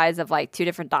under the guise of like two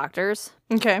different doctors.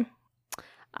 Okay.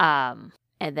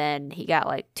 And then he got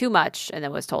like too much and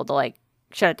then was told to like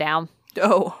shut it down.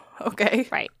 Oh, okay.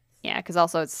 Right. Yeah, because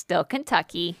also it's still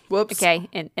Kentucky. Whoops. Okay,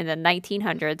 in the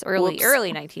 1900s, early Whoops.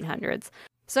 1900s.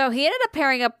 So he ended up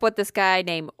pairing up with this guy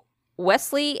named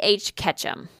Wesley H.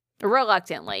 Ketchum.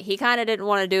 Reluctantly. He kind of didn't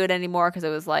want to do it anymore because it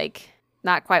was like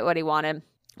not quite what he wanted.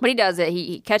 But he does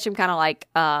it. Ketchum kind of like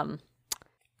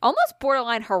almost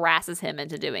borderline harasses him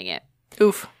into doing it.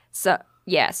 Oof. So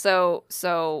yeah, so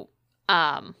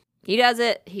he does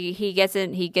it. He gets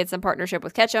in partnership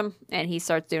with Ketchum, and he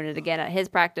starts doing it again at his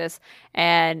practice.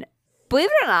 And believe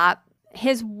it or not,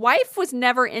 his wife was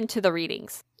never into the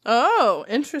readings. Oh,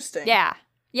 interesting.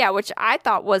 Yeah, which I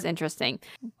thought was interesting.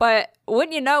 But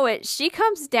wouldn't you know it, she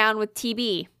comes down with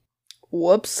TB.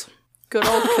 Whoops. Good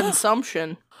old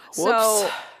consumption. Whoops. So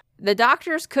the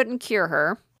doctors couldn't cure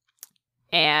her,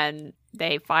 and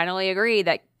they finally agreed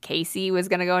that Casey was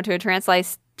going to go into a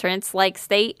trance-like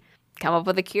state, come up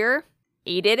with a cure.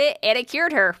 He did it, and it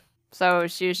cured her. So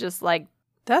she was just like,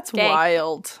 That's dang.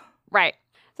 wild. right.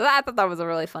 So I thought that was a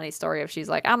really funny story of she's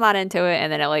like, I'm not into it,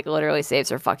 and then it like literally saves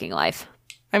her fucking life.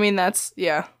 I mean, that's,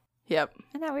 yeah. Yep.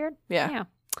 Isn't that weird? Yeah.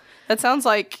 That sounds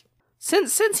like,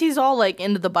 since he's all like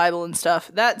into the Bible and stuff,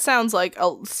 that sounds like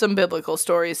some biblical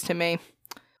stories to me.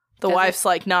 The Does wife's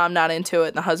like, no, I'm not into it.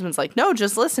 And the husband's like, no,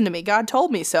 just listen to me. God told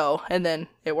me so. And then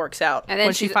it works out. And then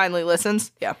when she she's- finally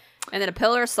listens. Yeah. And then a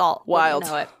pillar of salt. Wild.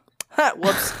 Wouldn't you know it.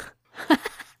 Whoops.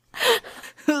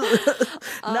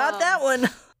 Not that one.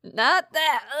 Not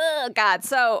that. Oh, God.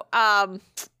 So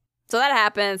that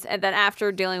happens. And then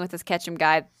after dealing with this Ketchum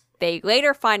guy, they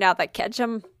later find out that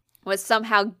Ketchum was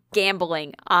somehow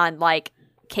gambling on, like,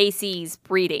 Casey's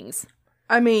readings.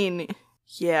 I mean,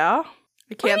 yeah.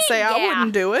 I can't say I yeah?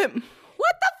 wouldn't do it.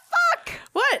 What the fuck?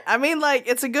 What? I mean, like,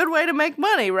 it's a good way to make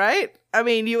money, right? I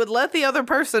mean, you would let the other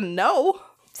person know.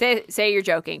 Say you're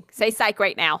joking. Say psych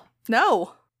right now.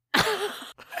 No.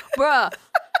 Bruh.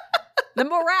 The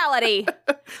morality.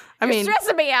 I You're mean,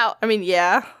 stressing me out.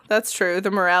 yeah, that's true. The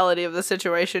morality of the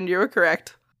situation, you were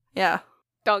correct. Yeah.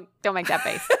 Don't make that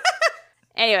face.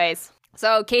 Anyways,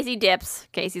 so Casey dips.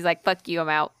 Casey's like, fuck you, I'm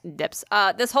out. And dips.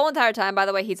 This whole entire time, by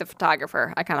the way, he's a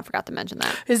photographer. I kind of forgot to mention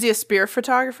that. Is he a spear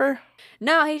photographer?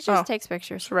 No, he just Oh. takes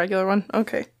pictures. It's a regular one?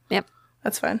 Okay. Yep.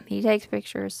 That's fine. He takes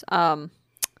pictures.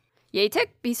 Yeah,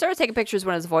 he started taking pictures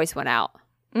when his voice went out.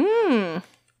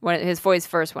 When his voice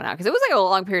first went out. Because it was like a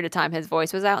long period of time his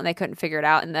voice was out and they couldn't figure it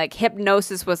out. And like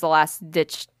hypnosis was the last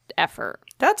ditch effort.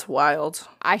 That's wild.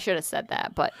 I should have said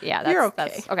that, but yeah, You're okay.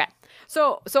 That's okay.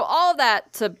 So all of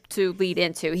that to lead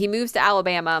into, he moves to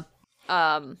Alabama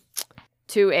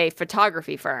to a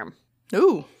photography firm.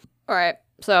 Ooh. All right.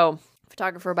 So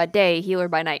photographer by day, healer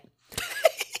by night.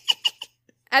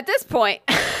 At this point,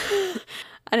 I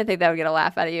didn't think that would get a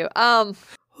laugh out of you.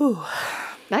 Whew.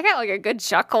 I got like a good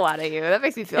chuckle out of you. That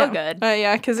makes me feel good.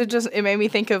 Yeah, because it made me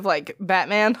think of like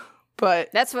Batman.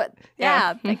 But that's what.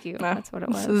 Yeah, thank you. No, that's what it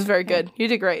was. This was very good. You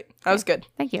did great. That was good.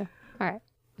 Thank you. All right.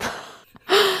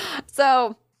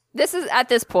 So this is at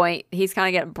this point he's kind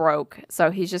of getting broke.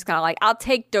 So he's just kind of like, I'll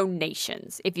take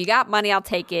donations. If you got money, I'll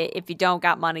take it. If you don't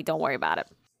got money, don't worry about it.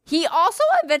 He also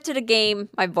invented a game.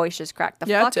 My voice just cracked. The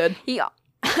fuck? It did.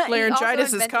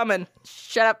 Laryngitis is coming.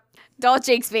 Shut up. Don't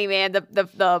jinx me, man.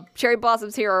 The cherry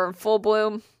blossoms here are in full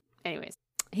bloom. Anyways,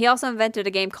 he also invented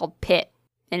a game called Pit,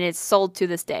 and it's sold to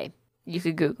this day. You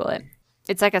could Google it.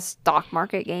 It's like a stock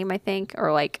market game, I think,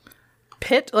 or like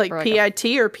Pit, like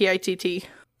P-I-T or P-I-T-T?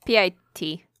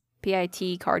 P-I-T.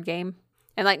 P-I-T card game.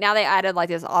 And like now they added like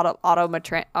this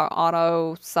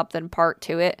auto something part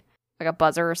to it, like a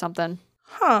buzzer or something.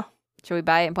 Huh. Should we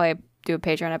buy it and do a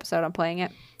Patreon episode on playing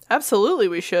it? Absolutely,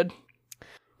 we should.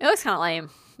 It looks kind of lame,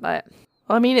 but...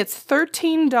 Well, I mean, it's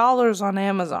 $13 on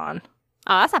Amazon.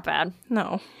 Oh, that's not bad.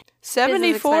 No.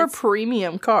 74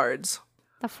 premium cards.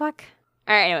 The fuck?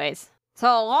 All right, anyways. So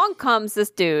along comes this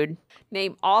dude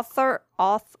named Arthur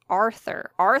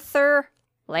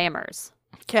Lammers.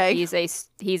 Okay. He's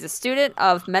a student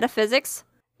of metaphysics,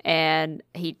 and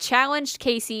he challenged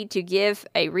Casey to give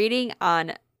a reading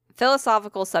on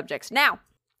philosophical subjects. Now,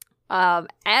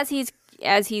 as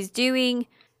he's doing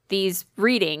these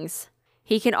readings,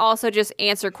 he can also just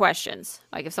answer questions.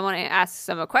 Like if someone asks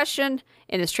him a question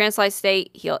in this trance-like state,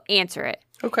 he'll answer it.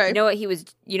 Okay. You know what he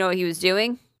was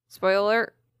doing? Spoiler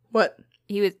alert. What?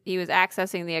 He was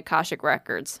accessing the Akashic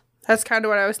records. That's kind of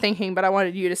what I was thinking, but I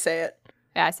wanted you to say it.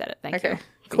 Yeah, I said it. Thank you.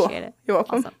 Cool. Appreciate it. You're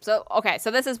welcome. Awesome.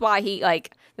 So this is why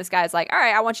this guy's like, all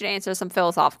right, I want you to answer some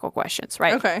philosophical questions,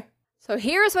 right? Okay. So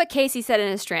here's what Casey said in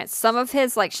his trance. Some of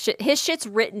his his shit's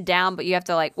written down, but you have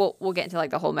to we'll get into like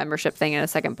the whole membership thing in a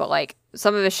second, but like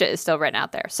some of his shit is still written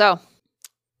out there. So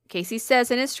Casey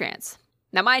says in his trance.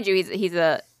 Now, mind you, he's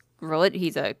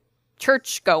a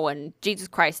church-going Jesus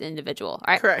Christ individual. All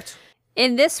right? Correct.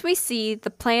 In this, we see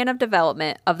the plan of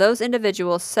development of those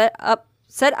individuals set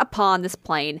upon this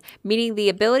plane, meaning the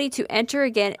ability to enter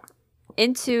again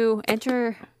into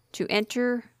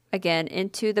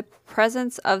the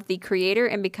presence of the Creator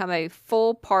and become a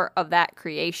full part of that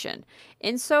creation.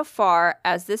 Insofar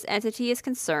as this entity is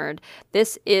concerned,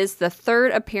 this is the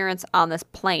third appearance on this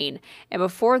plane, and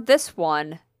before this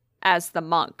one, as the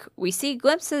monk. We see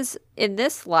glimpses in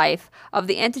this life of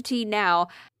the entity now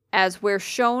as we're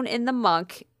shown in the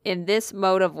monk in this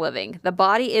mode of living. The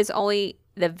body is only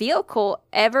the vehicle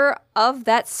ever of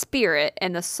that spirit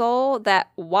and the soul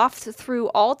that waft through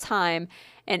all time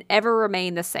and ever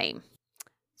remain the same.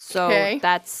 So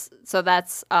that's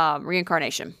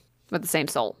reincarnation with the same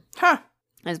soul. Huh.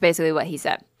 That's basically what he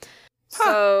said. Huh.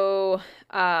 So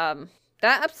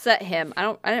that upset him.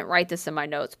 I didn't write this in my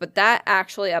notes, but that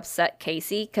actually upset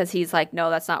Casey because he's like,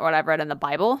 no, that's not what I've read in the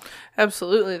Bible.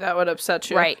 Absolutely, that would upset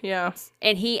you. Right. Yeah.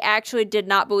 And he actually did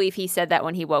not believe he said that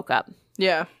when he woke up.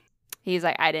 Yeah. He's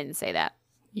like, I didn't say that.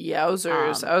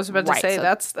 Yowzers. I was about to say,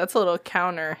 that's a little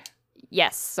counter.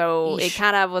 Yes. So It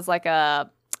kind of was like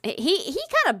he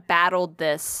kind of battled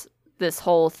this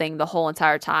whole thing the whole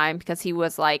entire time because he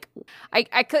was like,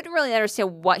 I couldn't really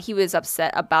understand what he was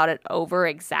upset about it over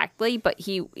exactly, but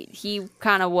he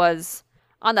kind of was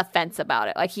on the fence about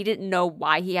it. Like he didn't know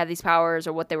why he had these powers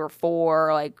or what they were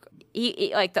for, like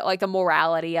he like the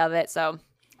morality of it. So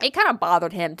it kind of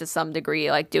bothered him to some degree,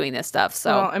 like doing this stuff.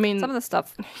 So well, I mean, some of the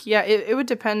stuff, yeah, it would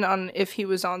depend on if he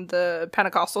was on the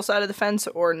Pentecostal side of the fence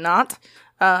or not.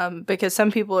 Because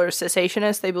some people are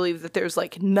cessationists; they believe that there's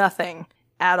like nothing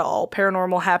at all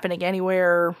paranormal happening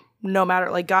anywhere, no matter,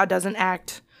 like God doesn't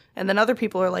act. And then other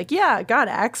people are like, yeah, God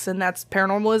acts, and that's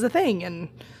paranormal is a thing. And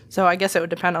so I guess it would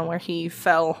depend on where he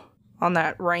fell on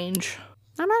that range.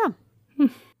 I don't know.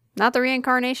 Not the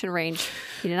reincarnation range.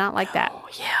 He did not like that. Oh,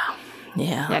 yeah.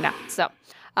 Yeah, no. So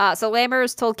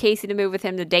Lammers told Casey to move with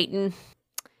him to Dayton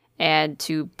and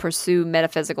to pursue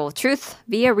metaphysical truth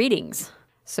via readings.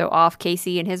 So off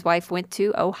Casey and his wife went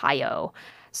to Ohio.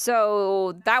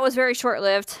 So that was very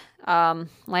short-lived.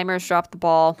 Lammers dropped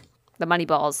the money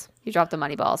balls. He dropped the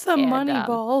money balls. Money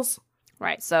balls.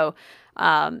 Right. So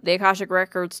the Akashic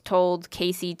Records told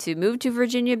Casey to move to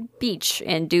Virginia Beach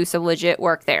and do some legit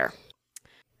work there.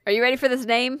 Are you ready for this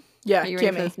name? Yeah, Are you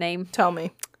ready for this name? Tell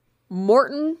me.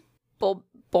 Morton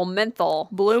Blumenthal.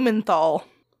 Blumenthal,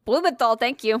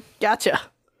 thank you. Gotcha.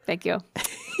 Thank you.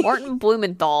 Morton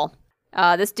Blumenthal.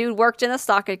 This dude worked in a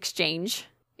stock exchange.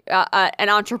 An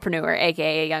entrepreneur,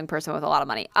 aka a young person with a lot of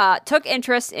money. Took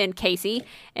interest in Casey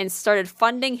and started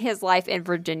funding his life in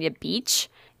Virginia Beach.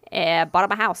 and bought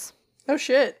him a house. Oh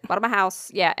shit. Bought him a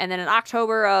house. Yeah. And then in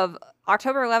October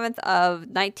 11th of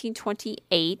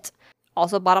 1928,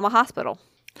 also bought him a hospital.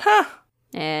 Huh.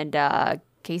 And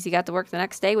Casey got to work the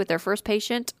next day with their first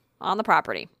patient on the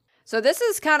property. So this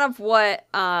is kind of what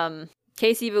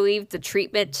Casey believed the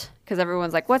treatment, because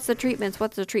everyone's like, what's the treatments?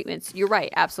 What's the treatments? You're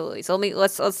right. Absolutely. So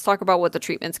let's talk about what the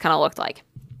treatments kind of looked like.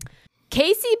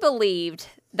 Casey believed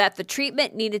that the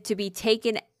treatment needed to be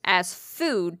taken as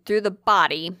food through the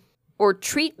body or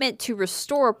treatment to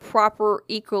restore proper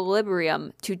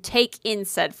equilibrium to take in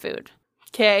said food.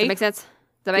 Okay. Does that make sense? Does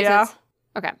that make sense?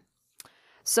 Okay.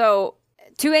 So,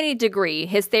 to any degree,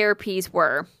 his therapies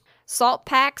were salt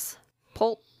packs,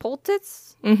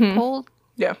 poultices?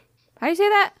 Yeah. How do you say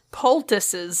that?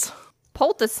 Poultices.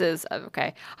 Poultices.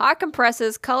 Okay. Hot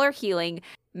compresses, color healing,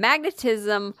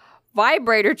 magnetism,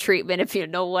 vibrator treatment, if you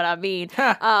know what I mean.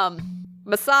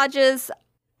 Massages,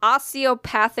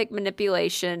 osteopathic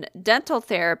manipulation, dental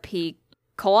therapy,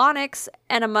 colonics,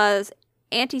 enemas,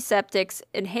 antiseptics,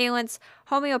 inhalants,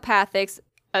 homeopathics,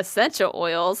 essential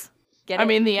oils. I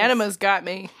mean, the enemas got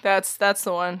me. That's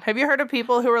the one. Have you heard of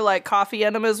people who are like, coffee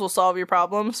enemas will solve your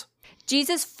problems?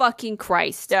 Jesus fucking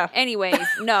Christ. Yeah. Anyways,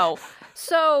 no.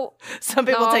 So some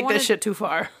people take this shit too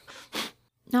far.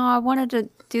 No, I wanted to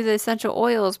do the essential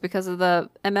oils because of the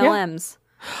MLMs.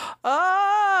 Yeah.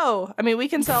 Oh! I mean, we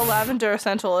can sell lavender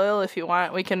essential oil if you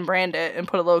want. We can brand it and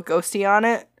put a little ghosty on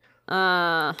it.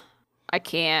 I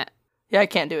can't. Yeah, I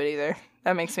can't do it either.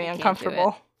 That makes me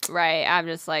uncomfortable. Right. I'm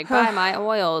just like, buy my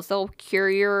oils. They'll cure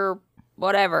your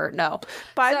whatever. No.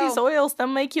 Buy these oils. They'll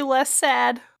make you less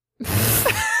sad.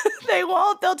 They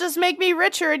won't. They'll just make me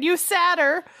richer and you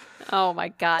sadder. Oh my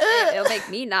God. It'll make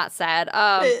me not sad.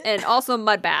 And also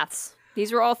mud baths.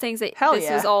 These were all things that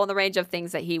is all in the range of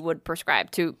things that he would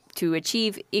prescribe to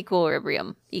achieve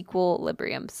equilibriums.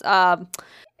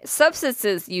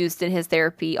 Substances used in his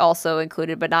therapy also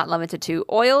included, but not limited to,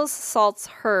 oils, salts,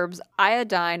 herbs,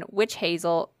 iodine, witch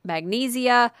hazel,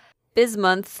 magnesia,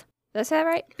 bismuth. Did I say that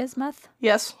right? Bismuth?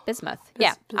 Yes. Bismuth.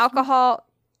 Yeah. Alcohol,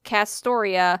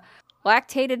 castoria,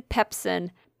 lactated pepsin,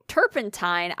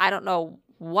 turpentine. I don't know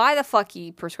why the fuck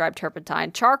he prescribed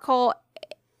turpentine. Charcoal,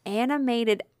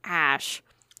 animated ash,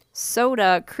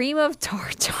 soda, cream of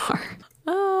tartar.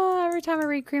 Every time I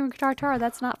read cream of tartar,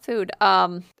 that's not food.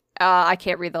 I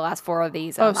can't read the last four of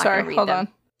these. I'm sorry. Hold on.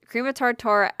 Cream of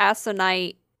tartar,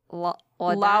 aconite,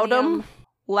 Laudum.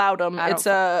 It's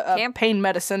a pain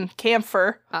medicine.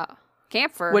 Camphor.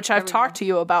 Camphor. Which I've talked to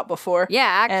you about before. Yeah,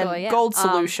 actually. And gold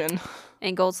solution.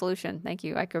 And gold solution. Thank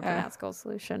you. I could pronounce gold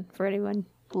solution for anyone.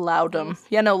 Laudum.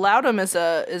 Yeah, no, laudum is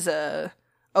a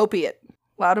opiate.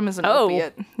 Laudum is an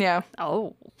opiate. Yeah.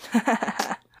 Oh.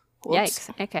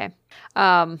 Yikes. Okay.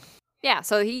 Yeah,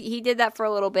 so he did that for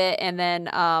a little bit, and then,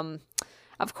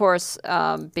 of course,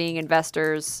 being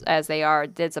investors as they are,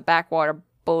 did some backwater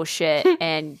bullshit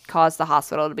and caused the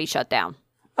hospital to be shut down.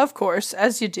 Of course,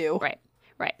 as you do. Right.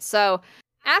 So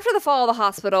after the fall of the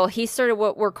hospital, he started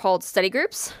what were called study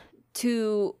groups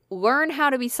to learn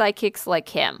how to be psychics like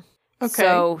him. Okay.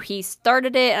 So he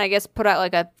started it, and I guess put out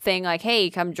like a thing like, hey,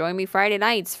 come join me Friday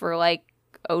nights for like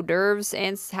hors d'oeuvres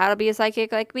and how to be a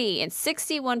psychic like me. And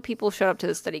 61 people showed up to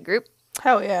the study group.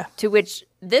 Hell yeah. To which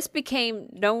this became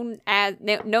known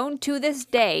to this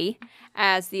day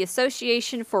as the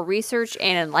Association for Research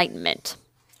and Enlightenment.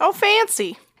 Oh,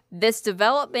 fancy. This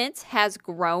development has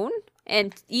grown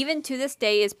and even to this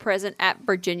day is present at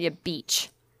Virginia Beach.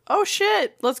 Oh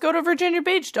shit. Let's go to Virginia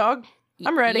Beach, dog.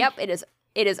 I'm ready. Yep,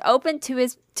 it is open to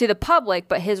the public,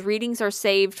 but his readings are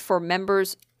saved for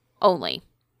members only.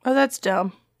 Oh, that's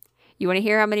dumb. You want to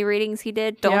hear how many readings he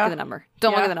did? Don't look at the number.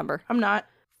 Don't look at the number. I'm not.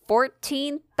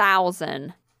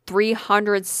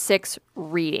 14,306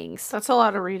 readings. That's a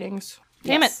lot of readings.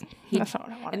 Damn it. That's not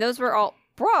what I wanted. And those were all...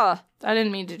 Bruh. I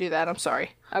didn't mean to do that. I'm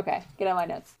sorry. Okay. Get out my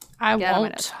notes. I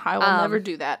won't. I will never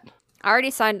do that. I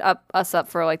already signed us up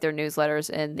for like their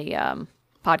newsletters in the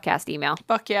podcast email.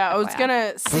 Fuck yeah. I was going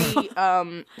to see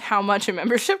how much a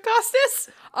membership cost is.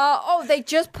 They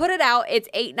just put it out. It's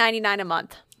 $8.99 a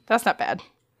month. That's not bad.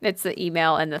 It's the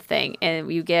email and the thing.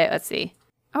 And you get, let's see.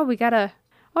 Oh, did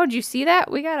you see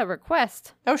that? We got a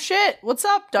request. Oh shit. What's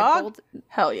up, dog?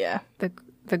 Hell yeah. The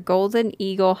Golden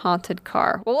Eagle haunted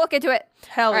car. We'll look into it.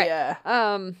 Hell yeah.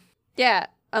 Yeah.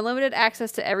 Unlimited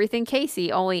access to everything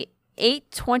Casey. Only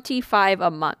 $8.25 a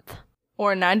month.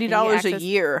 Or $90 a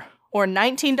year. Or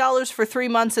 $19 for 3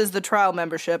 months is the trial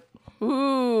membership.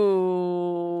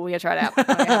 Ooh. We gotta try it out. When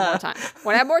I have more time.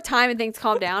 When I have more time and things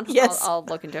calm down, I'll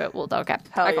look into it. Okay.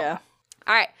 Hell yeah.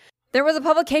 All right. There was a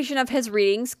publication of his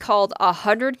readings called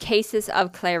 100 Cases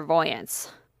of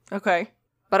Clairvoyance. Okay.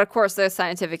 But of course, the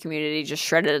scientific community just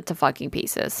shredded it to fucking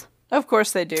pieces. Of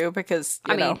course they do, because,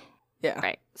 you know. Yeah.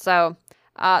 Right. So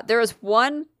there is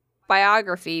one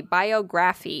biography,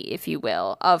 if you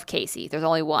will, of Casey. There's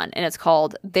only one, and it's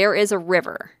called There Is a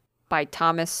River by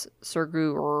Thomas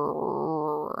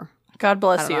Sergur. God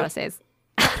bless you. I don't know how to say his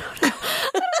last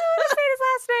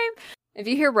name. If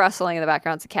you hear rustling in the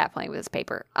background, it's a cat playing with his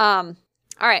paper. All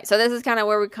right, so this is kind of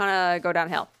where we kind of go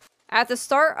downhill. At the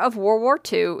start of World War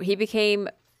II, he became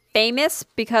famous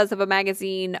because of a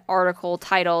magazine article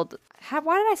titled,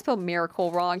 why did I spell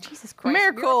miracle wrong? Jesus Christ.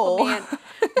 Miracle.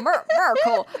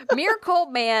 Miracle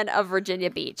Man of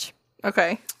Virginia Beach.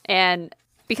 Okay. And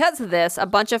because of this, a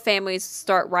bunch of families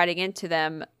start writing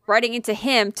into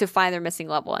him to find their missing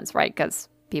loved ones, right? Because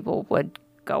people would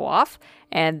go off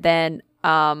and then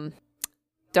don't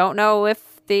know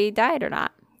if they died or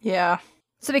not. Yeah.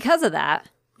 So because of that,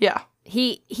 yeah,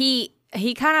 he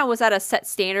kind of was at a set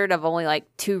standard of only like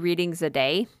 2 readings a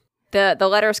day. The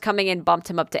letters coming in bumped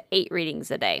him up to 8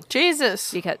 readings a day.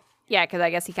 Jesus. Because I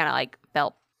guess he kind of like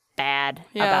felt bad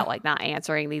about like not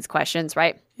answering these questions,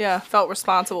 right? Yeah, felt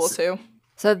responsible too.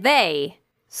 So they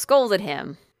scolded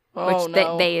him, Oh, which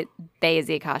no. they is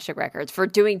the Akashic Records, for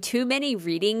doing too many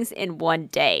readings in one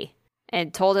day,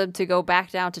 and told him to go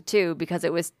back down to 2 because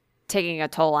it was taking a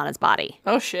toll on his body.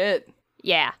 Oh, shit.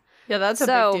 Yeah. Yeah, that's a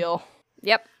big deal.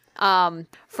 Yep.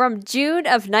 From June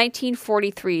of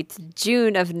 1943 to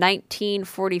June of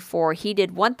 1944, he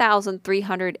did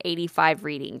 1,385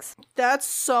 readings. That's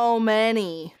so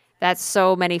many. That's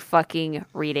so many fucking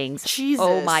readings. Jesus.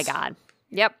 Oh my God.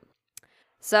 Yep.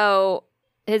 So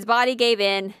his body gave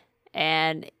in,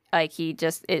 and like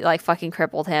it like fucking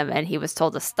crippled him, and he was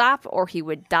told to stop or he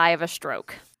would die of a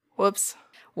stroke. Whoops.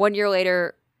 1 year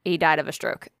later, he died of a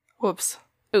stroke. Whoops.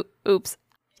 Oops.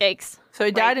 Yikes. So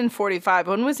he died in 45.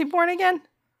 When was he born again?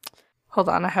 Hold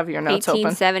on, I have your notes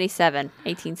 1877.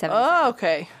 1877. Oh,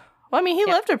 okay. Well, I mean, he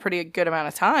lived a pretty good amount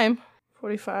of time.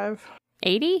 45.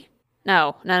 80?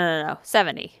 No.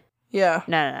 70. Yeah.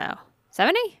 No.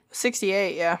 70?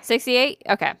 68, yeah. 68?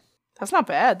 Okay. That's not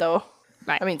bad, though.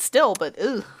 Right. I mean, still, but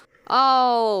ugh.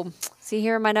 Oh, see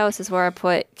here in my notes is where I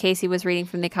put Casey was reading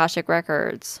from the Akashic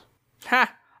Records.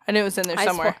 Ha! I knew it was in there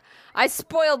somewhere. I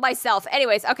spoiled myself.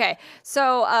 Anyways, okay.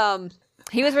 So,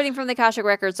 he was reading from the Akashic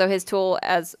Records, so his tool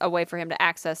as a way for him to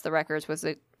access the records was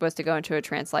to go into a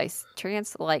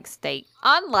trance-like state.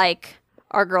 Unlike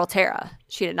our girl Tara,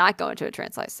 she did not go into a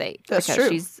trance-like state. That's because true.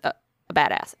 She's a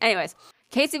badass. Anyways,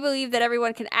 Casey believed that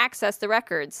everyone can access the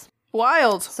records.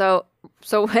 Wild. So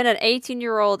when an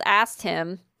 18-year-old asked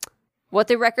him what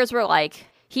the records were like,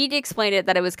 he explained it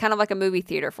that it was kind of like a movie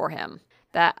theater for him.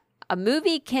 That a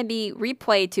movie can be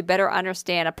replayed to better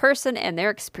understand a person and their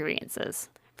experiences.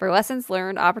 For lessons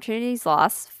learned, opportunities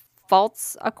lost,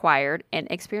 faults acquired, and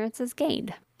experiences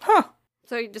gained. Huh.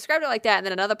 So he described it like that, and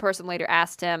then another person later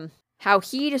asked him how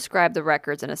he described the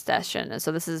records in a session. And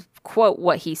so this is, quote,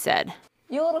 what he said.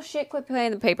 You little shit, quit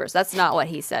playing the papers. That's not what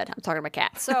he said. I'm talking to my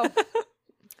cat. So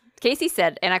Casey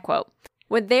said, and I quote,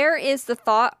 "When there is the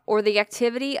thought or the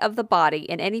activity of the body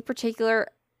in any particular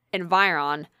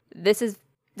environ, this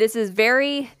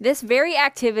very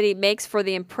activity makes for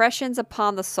the impressions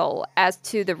upon the soul. As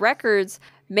to the records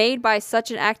made by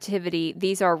such an activity,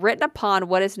 these are written upon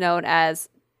what is known as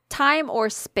time or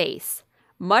space,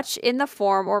 much in the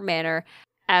form or manner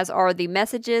as are the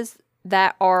messages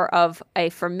that are of a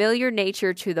familiar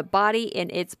nature to the body in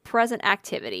its present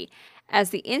activity. As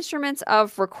the instruments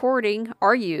of recording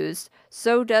are used,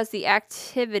 so does the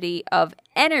activity of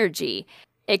energy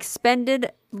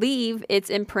expended leave its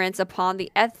imprints upon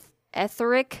the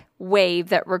etheric wave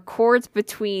that records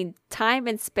between time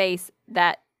and space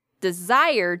that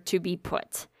desired to be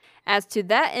put. As to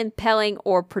that impelling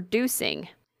or producing,"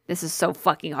 this is so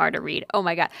fucking hard to read. Oh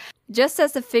my God. "Just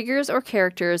as the figures or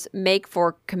characters make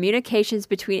for communications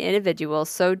between individuals,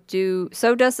 so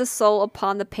does the soul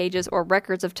upon the pages or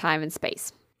records of time and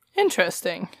space."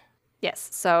 Interesting. Yes.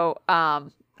 So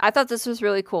I thought this was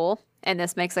really cool. And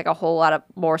this makes like a whole lot of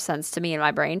more sense to me in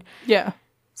my brain. Yeah.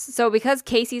 So because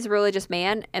Casey's a religious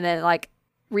man and then like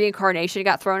reincarnation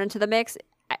got thrown into the mix,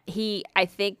 he, I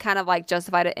think, kind of like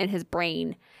justified it in his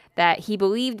brain that he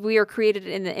believed we are created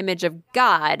in the image of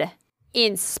God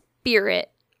in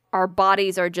spirit. Our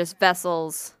bodies are just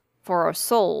vessels for our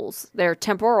souls. They're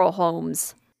temporal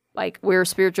homes. Like we're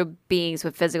spiritual beings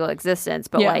with physical existence,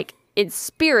 but like in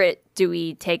spirit do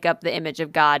we take up the image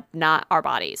of God, not our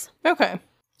bodies. Okay.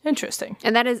 Interesting.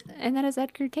 And that is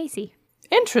Edgar Casey.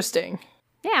 Interesting.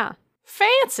 Yeah.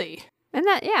 Fancy. And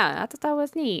I thought that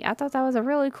was neat. I thought that was a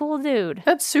really cool dude.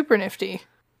 That's super nifty.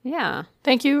 Yeah.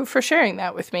 Thank you for sharing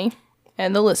that with me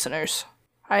and the listeners.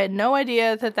 I had no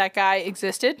idea that guy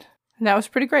existed, and that was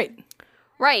pretty great.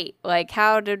 Right. Like,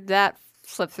 how did that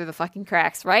slip through the fucking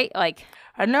cracks, right? Like,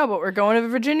 I don't know, but we're going to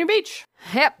Virginia Beach.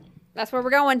 yep, that's where we're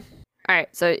going. All right,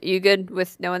 so you good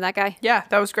with knowing that guy? Yeah,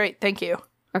 that was great. Thank you.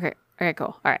 Okay,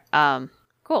 cool. All right,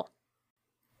 cool.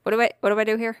 What do I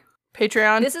do here?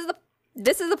 Patreon.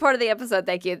 This is the part of the episode,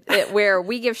 thank you, where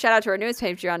we give shout out to our newest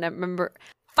Patreon member.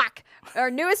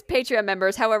 Our newest Patreon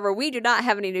members. However, we do not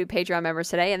have any new Patreon members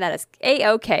today, and that is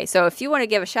A-okay. So if you want to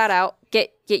give a shout out,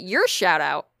 get your shout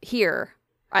out here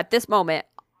at this moment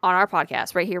on our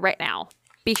podcast, right here, right now.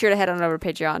 Be sure to head on over to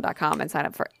patreon.com and sign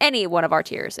up for any one of our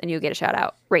tiers, and you'll get a shout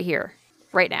out right here,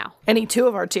 right now. Any two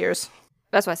of our tiers.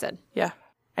 That's what I said. Yeah.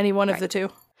 Any one of the two.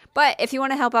 But if you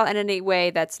want to help out in any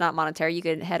way that's not monetary, you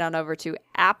can head on over to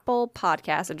Apple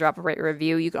Podcasts and drop a rate and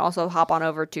review. You can also hop on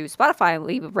over to Spotify and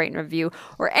leave a rate and review,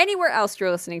 or anywhere else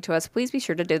you're listening to us. Please be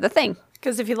sure to do the thing.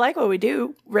 Because if you like what we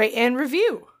do, rate and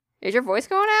review. Is your voice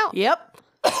going out? Yep.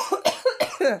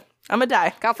 I'm gonna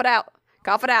die. Cough it out.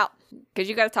 Cough it out. Because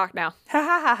you got to talk now. Ha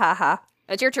ha ha ha ha.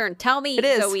 It's your turn. Tell me, It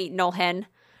is. Zoe Nolhen.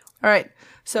 All right.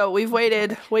 So we've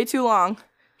waited way too long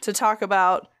to talk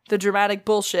about the dramatic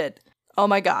bullshit. Oh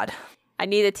my God. I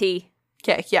need a tea.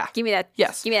 Okay. Yeah. Give me that.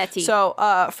 Yes. Give me that tea. So,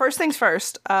 first things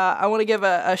first, I want to give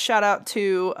a shout out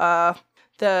to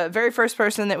the very first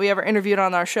person that we ever interviewed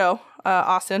on our show,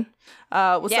 Austin.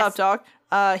 What's Yes. up,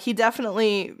 dog? He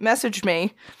definitely messaged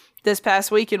me this past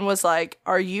week and was like,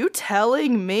 "Are you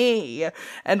telling me?"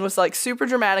 And was like super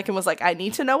dramatic and was like, "I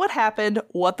need to know what happened.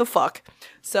 What the fuck?"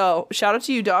 So, shout out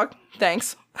to you, dog.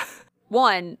 Thanks.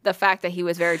 One, the fact that he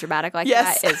was very dramatic like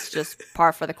Yes. that is just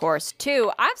par for the course. Two,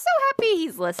 I'm so happy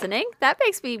he's listening. That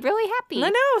makes me really happy. I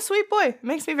know, sweet boy. It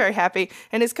makes me very happy.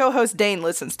 And his co-host Dane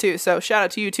listens too. So, shout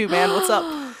out to you too, man. What's up?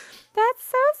 That's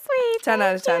so sweet. 10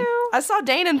 out of 10. I saw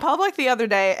Dane in public the other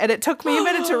day, and it took me a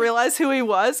minute to realize who he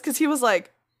was, because he was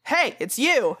like, "Hey, it's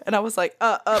you." And I was like,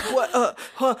 what?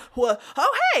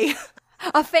 Oh, hey.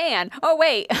 A fan. Oh,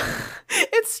 wait.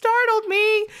 It startled me.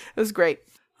 It was great.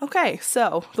 Okay,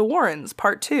 so The Warrens,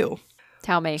 part 2.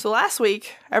 Tell me. So last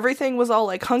week, everything was all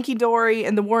like hunky-dory,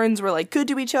 and the Warrens were like good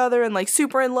to each other and like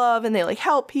super in love, and they like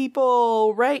help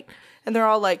people, right? And they're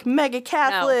all like mega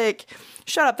Catholic. No.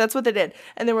 Shut up, that's what they did.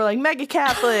 And they were like mega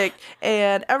Catholic,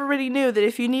 and everybody knew that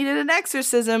if you needed an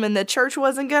exorcism and the church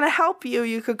wasn't going to help you,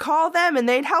 you could call them and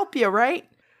they'd help you, right?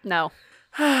 No.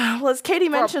 Well, as Katie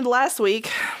mentioned last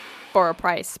week, for a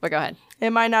price, but go ahead.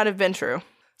 It might not have been true.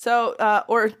 So,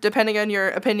 or depending on your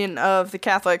opinion of the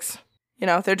Catholics, you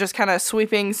know, they're just kind of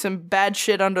sweeping some bad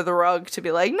shit under the rug to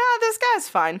be like, nah, this guy's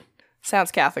fine.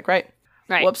 Sounds Catholic, right?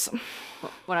 Right. Whoops.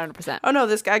 100%. Oh, no,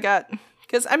 this guy got...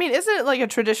 Because, I mean, isn't it like a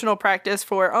traditional practice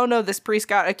for, oh, no, this priest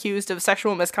got accused of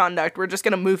sexual misconduct, we're just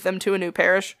going to move them to a new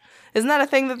parish? Isn't that a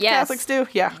thing that the Catholics do?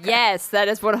 Yeah. Okay. Yes, that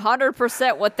is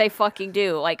 100% what they fucking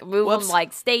do. Like, move them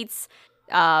like states,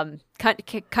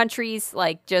 countries,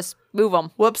 like, just move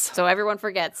them. Whoops. So everyone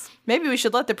forgets. Maybe we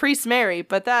should let the priests marry,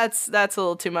 but that's a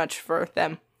little too much for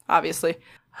them, obviously.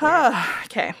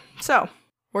 Okay, so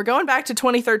we're going back to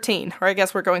 2013, or I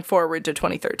guess we're going forward to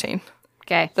 2013.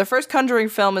 Okay. The first Conjuring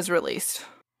film is released.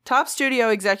 Top studio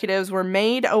executives were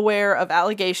made aware of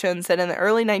allegations that in the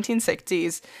early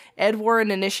 1960s, Ed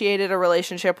Warren initiated a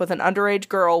relationship with an underage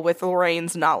girl with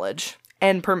Lorraine's knowledge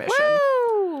and permission.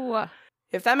 Woo!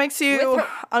 If that makes you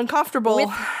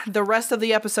uncomfortable, the rest of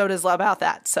the episode is about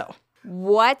that, so.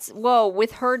 What? Whoa,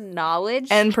 with her knowledge?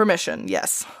 And permission,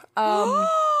 yes.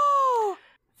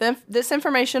 This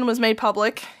information was made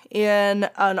public in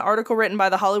an article written by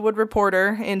The Hollywood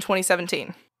Reporter in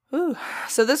 2017. Ooh.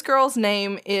 So this girl's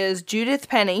name is Judith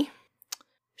Penny.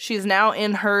 She's now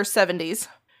in her 70s.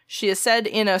 She has said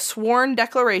in a sworn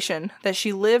declaration that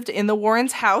she lived in the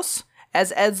Warrens' house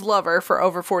as Ed's lover for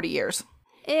over 40 years.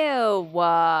 Ew.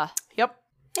 Yep.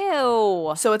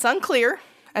 Ew. So it's unclear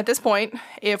at this point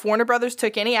if Warner Brothers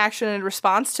took any action in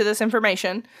response to this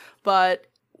information, but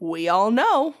we all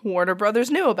know Warner Brothers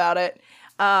knew about it.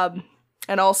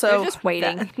 And also... They're just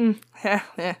waiting.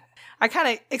 I kind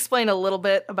of explain a little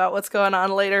bit about what's going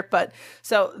on later, but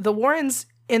so the Warrens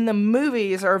in the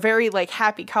movies are a very like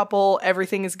happy couple,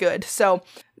 everything is good. So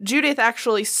Judith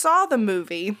actually saw the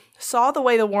movie, saw the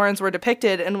way the Warrens were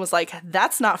depicted, and was like,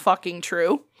 that's not fucking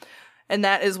true. And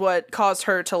that is what caused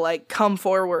her to like come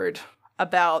forward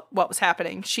about what was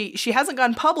happening. She hasn't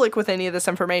gone public with any of this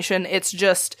information. It's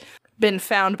just been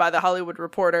found by the Hollywood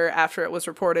Reporter after it was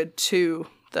reported to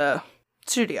the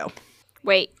studio.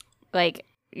 Wait, like,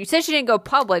 you said she didn't go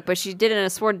public, but she did it in a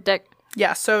sworn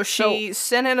Yeah, so she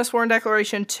sent in a sworn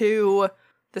declaration to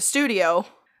the studio.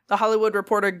 The Hollywood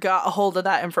Reporter got a hold of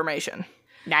that information.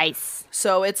 Nice.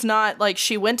 So it's not like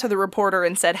she went to the reporter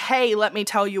and said, hey, let me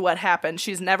tell you what happened.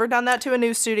 She's never done that to a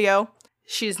news studio.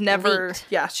 She's never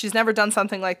done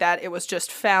something like that. It was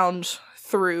just found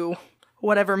through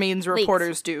whatever means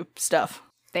reporters do stuff.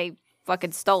 They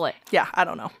fucking stole it. Yeah, I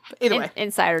don't know. Either way.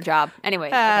 Insider job. Anyway.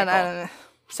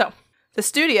 So the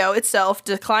studio itself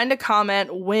declined to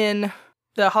comment when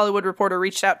the Hollywood Reporter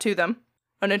reached out to them.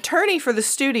 An attorney for the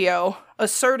studio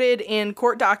asserted in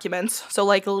court documents, so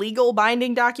like legal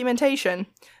binding documentation,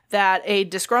 that a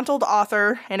disgruntled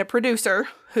author and a producer,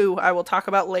 who I will talk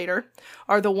about later,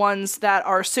 are the ones that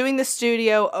are suing the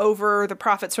studio over the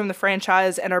profits from the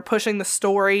franchise and are pushing the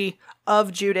story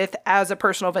of Judith as a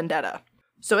personal vendetta.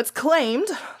 So it's claimed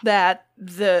that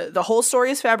the whole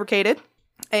story is fabricated,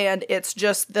 and it's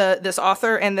just this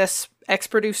author and this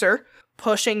ex-producer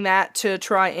pushing that to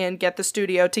try and get the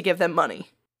studio to give them money.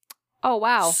 Oh,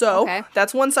 wow. So, okay.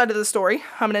 That's one side of the story.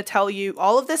 I'm going to tell you,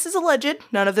 all of this is alleged.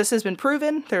 None of this has been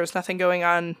proven. There's nothing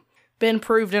been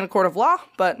proved in a court of law,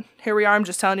 but here we are. I'm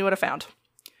just telling you what I found.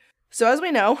 So, as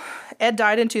we know, Ed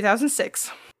died in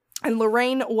 2006, and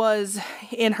Lorraine was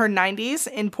in her 90s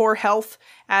in poor health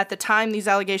at the time these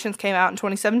allegations came out in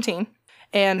 2017.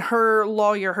 And her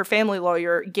lawyer, her family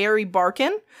lawyer, Gary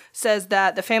Barkin, says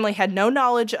that the family had no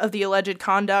knowledge of the alleged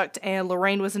conduct and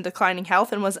Lorraine was in declining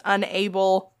health and was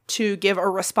unable to give a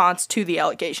response to the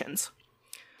allegations.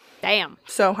 Damn.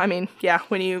 So, I mean, yeah,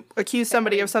 when you accuse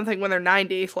somebody of something when they're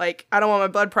 90, like, I don't want my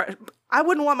blood pressure... I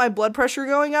wouldn't want my blood pressure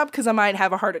going up because I might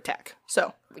have a heart attack.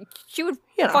 So... She would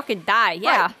fucking die,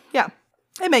 yeah. Right. Yeah,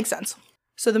 it makes sense.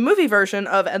 So the movie version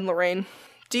of Ed and Lorraine,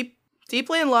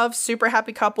 deeply in love, super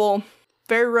happy couple...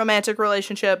 very romantic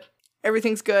relationship,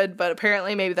 everything's good, but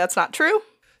apparently maybe that's not true.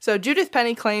 So Judith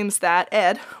Penny claims that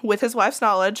Ed, with his wife's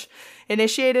knowledge,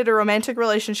 initiated a romantic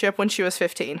relationship when she was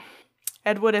 15.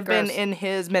 Ed would have been in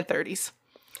his mid-30s.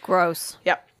 Gross.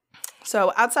 Yep.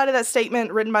 So outside of that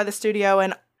statement written by the studio,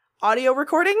 and audio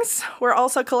recordings were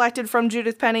also collected from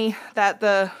Judith Penny that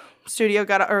the studio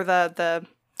the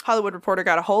Hollywood Reporter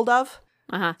got a hold of.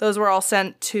 Uh-huh. Those were all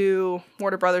sent to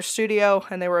Warner Brothers Studio,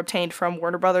 and they were obtained from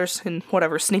Warner Brothers in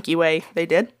whatever sneaky way they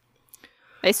did.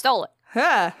 They stole it.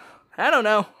 I don't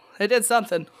know. They did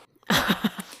something.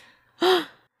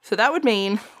 So that would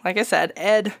mean, like I said,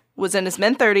 Ed was in his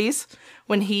mid-30s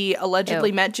when he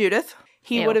allegedly met Judith.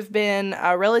 He would have been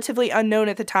relatively unknown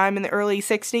at the time in the early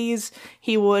 60s.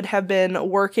 He would have been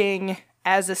working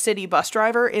as a city bus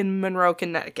driver in Monroe,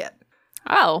 Connecticut.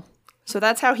 Oh. So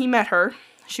that's how he met her.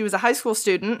 She was a high school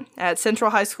student at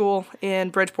Central High School in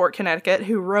Bridgeport, Connecticut,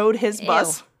 who rode his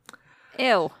bus.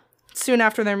 Ew. Soon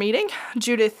after their meeting,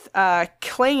 Judith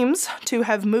claims to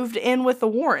have moved in with the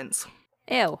Warrens.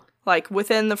 Ew. Like,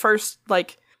 within the first,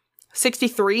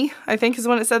 63, I think is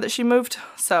when it said that she moved.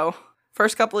 So,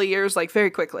 first couple of years, very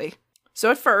quickly.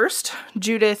 So, at first,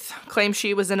 Judith claims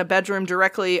she was in a bedroom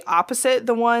directly opposite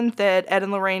the one that Ed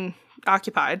and Lorraine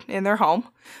occupied in their home,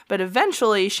 but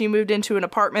eventually she moved into an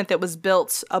apartment that was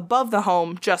built above the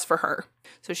home just for her.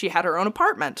 So she had her own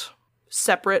apartment,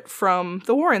 separate from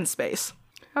the Warren space.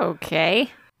 Okay.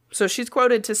 So she's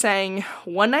quoted to saying,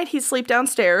 one night he'd sleep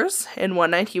downstairs, and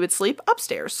one night he would sleep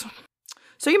upstairs.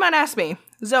 So you might ask me,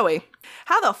 Zoe,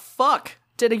 how the fuck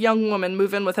did a young woman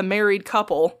move in with a married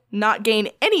couple not gain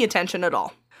any attention at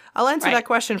all? I'll answer that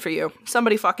question for you.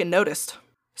 Somebody fucking noticed.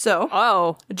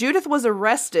 So, Judith was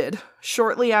arrested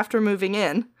shortly after moving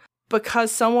in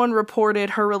because someone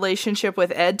reported her relationship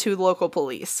with Ed to local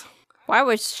police. Why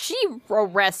was she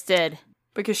arrested?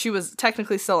 Because she was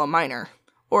technically still a minor.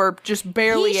 Or just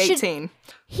barely 18.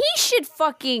 He should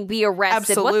fucking be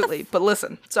arrested. Absolutely. But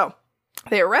listen, so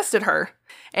they arrested her,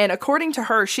 and according to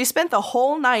her, she spent the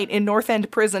whole night in North End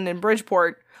Prison in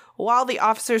Bridgeport while the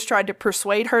officers tried to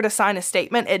persuade her to sign a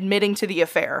statement admitting to the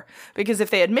affair. Because if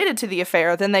they admitted to the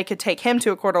affair, then they could take him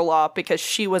to a court of law because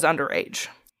she was underage.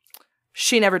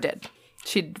 She never did.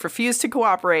 She refused to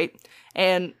cooperate,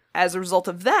 and as a result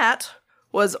of that,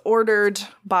 was ordered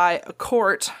by a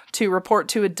court to report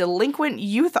to a delinquent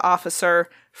youth officer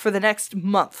for the next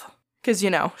month. Because,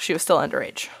 she was still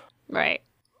underage. Right.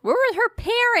 Where were her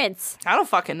parents? I don't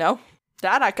fucking know.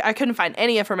 That, I couldn't find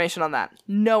any information on that.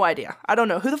 No idea. I don't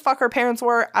know who the fuck her parents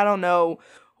were. I don't know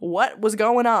what was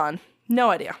going on.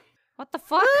 No idea. What the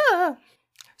fuck?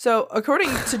 So, according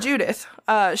to Judith,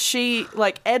 she,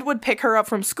 Ed would pick her up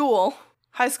from school,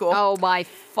 high school. Oh my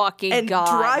fucking God.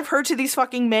 And drive her to these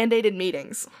fucking mandated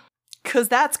meetings. Because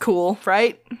that's cool,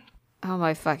 right? Oh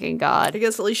my fucking God. I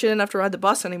guess at least she didn't have to ride the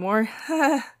bus anymore.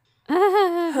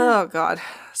 Oh, God.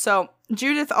 So,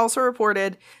 Judith also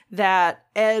reported that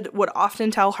Ed would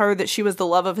often tell her that she was the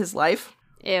love of his life.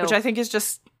 Ew. Which I think is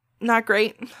just not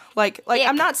great. Like Ick.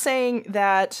 I'm not saying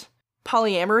that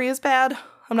polyamory is bad.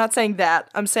 I'm not saying that.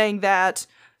 I'm saying that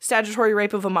statutory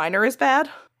rape of a minor is bad.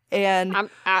 And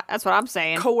that's what I'm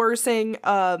saying. Coercing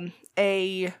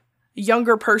a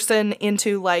younger person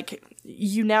into like,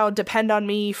 you now depend on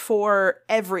me for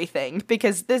everything,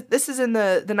 because this is in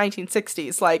the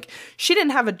 1960s. Like, she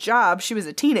didn't have a job. She was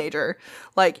a teenager.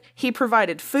 Like, he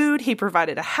provided food. He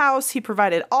provided a house. He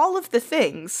provided all of the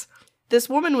things. This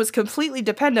woman was completely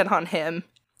dependent on him.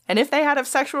 And if they had a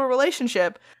sexual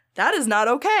relationship, that is not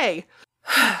okay.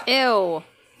 Ew.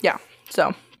 Yeah.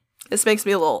 So this makes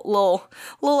me a little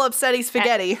upsetty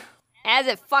spaghetti. As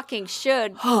it fucking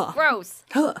should. Gross.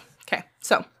 Okay.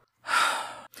 So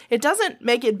it doesn't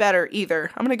make it better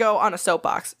either. I'm going to go on a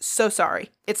soapbox. So sorry.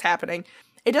 It's happening.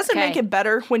 It doesn't make it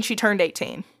better when she turned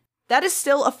 18. That is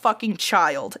still a fucking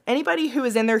child. Anybody who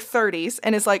is in their 30s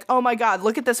and is like, oh my God,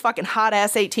 look at this fucking hot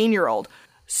ass 18-year-old.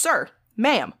 Sir,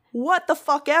 ma'am, what the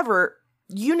fuck ever,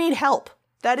 you need help.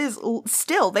 That is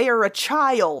still, they are a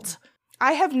child.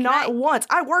 I have not once,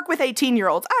 I work with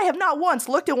 18-year-olds. I have not once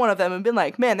looked at one of them and been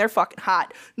like, man, they're fucking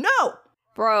hot. No.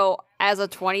 Bro, as a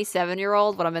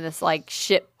 27-year-old, when I'm in this like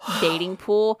shit dating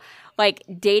pool, like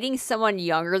dating someone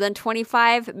younger than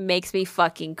 25 makes me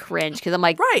fucking cringe, because I'm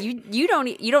like, right. you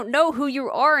don't know who you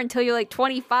are until you're like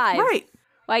 25. Right.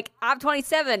 Like, I'm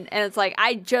 27 and it's like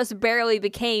I just barely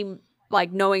became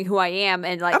like knowing who I am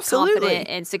and like confident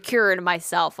and secure in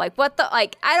myself. Like, what the,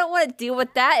 like, I don't want to deal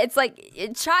with that. It's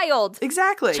like child.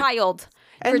 Exactly. Child.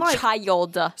 And you're like, a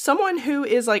child. Someone who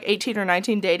is like 18 or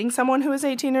 19 dating someone who is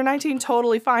 18 or 19,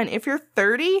 totally fine. If you're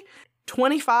 30,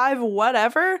 25,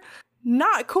 whatever,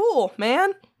 not cool,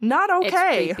 man. Not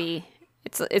okay. It's creepy.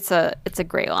 It's a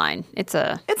great line. It's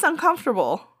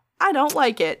uncomfortable. I don't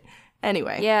like it.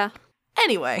 Anyway. Yeah.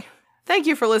 Anyway. Thank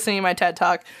you for listening to my TED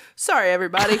Talk. Sorry,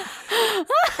 everybody.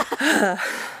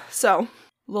 So,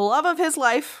 the love of his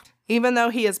life, even though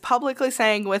he is publicly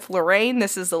saying with Lorraine,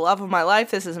 this is the love of my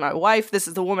life, this is my wife, this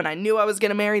is the woman I knew I was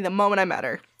going to marry the moment I met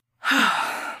her.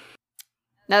 Now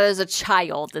there's a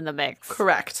child in the mix.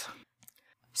 Correct.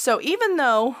 So even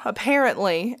though,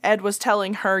 apparently, Ed was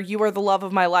telling her, you are the love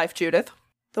of my life, Judith,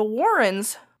 the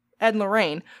Warrens, Ed and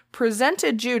Lorraine,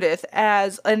 presented Judith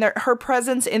as her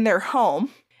presence in their home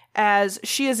as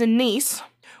she is a niece,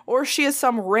 or she is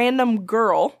some random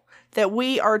girl that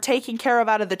we are taking care of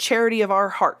out of the charity of our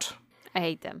heart. I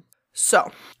hate them.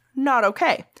 So, not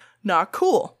okay. Not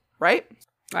cool, right?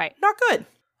 Right. Not good.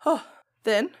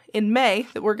 Then, in May,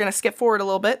 that we're going to skip forward a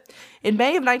little bit, in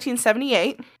May of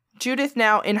 1978, Judith,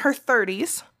 now in her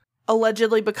 30s,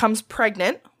 allegedly becomes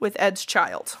pregnant with Ed's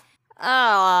child.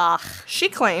 Ugh. She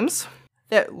claims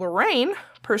that Lorraine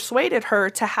persuaded her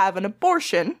to have an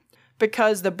abortion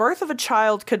because the birth of a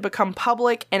child could become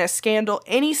public, and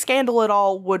any scandal at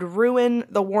all would ruin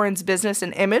the Warrens' business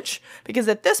and image, because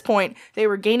at this point, they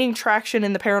were gaining traction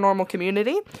in the paranormal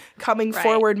community, coming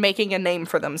forward, making a name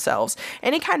for themselves.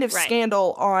 Any kind of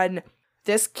scandal on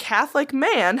this Catholic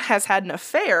man has had an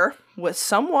affair with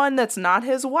someone that's not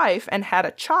his wife and had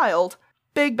a child,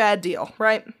 big bad deal,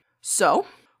 right? So,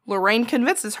 Lorraine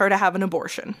convinces her to have an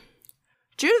abortion.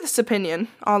 Judith's opinion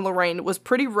on Lorraine was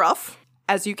pretty rough.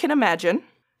 As you can imagine,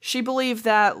 she believed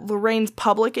that Lorraine's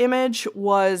public image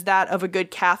was that of a good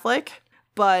Catholic,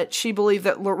 but she believed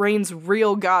that Lorraine's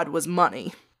real god was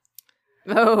money.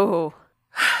 Oh.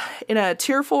 In a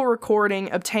tearful recording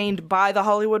obtained by The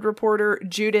Hollywood Reporter,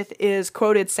 Judith is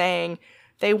quoted saying,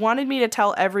 "They wanted me to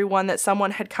tell everyone that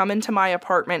someone had come into my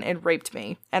apartment and raped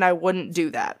me, and I wouldn't do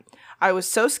that. I was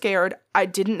so scared, I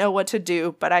didn't know what to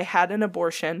do, but I had an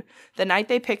abortion. The night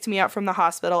they picked me up from the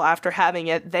hospital after having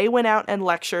it, they went out and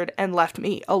lectured and left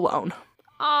me alone."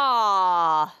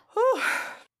 Aww.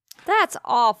 That's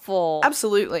awful.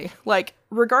 Absolutely. Like,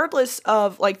 regardless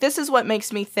of, like, this is what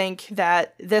makes me think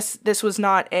that this was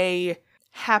not a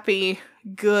happy,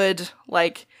 good,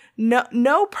 like,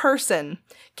 no person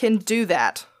can do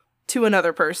that to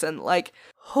another person. Like,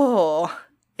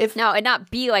 No, and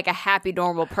not be like a happy,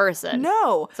 normal person.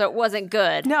 No. So it wasn't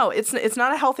good. No, it's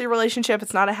not a healthy relationship.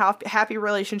 It's not a happy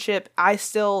relationship.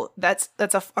 That's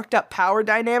a fucked up power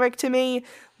dynamic to me.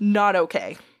 Not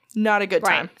okay. Not a good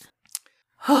time.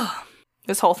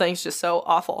 This whole thing's just so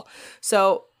awful.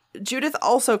 So, Judith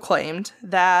also claimed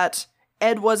that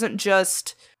Ed wasn't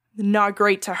just not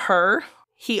great to her,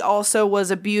 he also was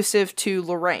abusive to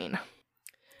Lorraine.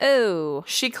 Ooh.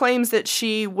 She claims that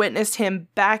she witnessed him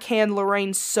backhand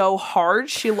Lorraine so hard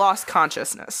she lost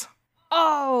consciousness.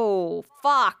 Oh,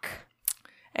 fuck.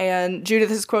 And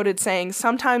Judith is quoted saying,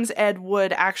 "Sometimes Ed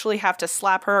would actually have to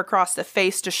slap her across the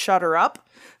face to shut her up.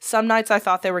 Some nights I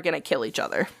thought they were going to kill each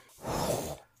other."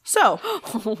 So,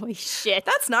 Holy shit.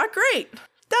 that's not great.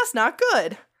 That's not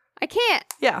good. I can't.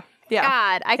 Yeah. Yeah.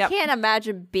 God, I can't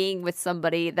imagine being with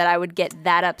somebody that I would get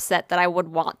that upset that I would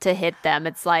want to hit them.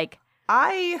 It's like,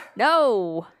 I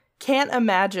no. can't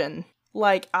imagine.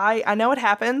 Like, I know it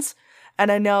happens, and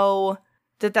I know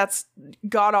that that's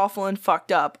god-awful and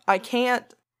fucked up. I can't,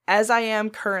 as I am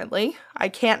currently, I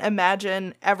can't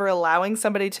imagine ever allowing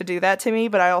somebody to do that to me,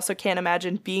 but I also can't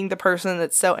imagine being the person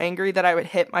that's so angry that I would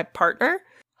hit my partner.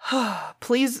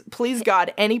 Please,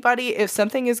 God, anybody, if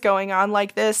something is going on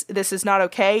like this is not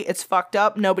okay. It's fucked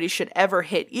up. Nobody should ever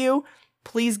hit you.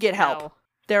 Please get help. No.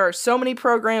 There are so many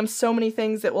programs, so many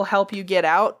things that will help you get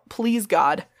out. Please,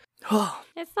 God.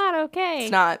 It's not okay.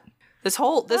 It's not. This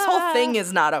whole thing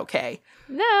is not okay.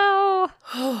 No.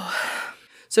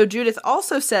 So Judith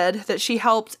also said that she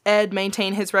helped Ed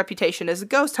maintain his reputation as a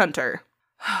ghost hunter.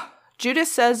 Judith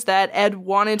says that Ed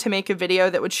wanted to make a video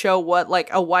that would show what like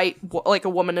a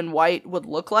woman in white would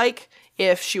look like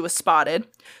if she was spotted.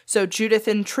 So Judith,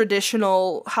 in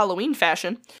traditional Halloween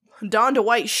fashion, donned a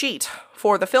white sheet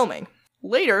for the filming.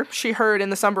 Later, she heard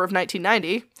in the summer of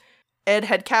 1990, Ed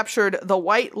had captured the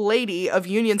White Lady of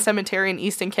Union Cemetery in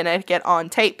Easton, Connecticut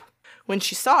on tape. When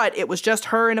she saw it, it was just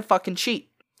her in a fucking sheet.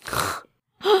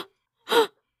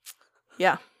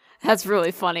 Yeah. That's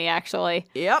really funny, actually.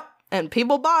 Yep. And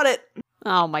people bought it.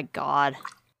 Oh my God.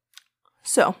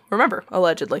 So, remember,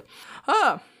 allegedly.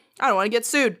 I don't want to get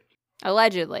sued.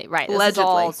 Allegedly. Right. This Allegedly. is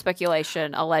all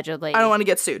speculation. Allegedly. I don't want to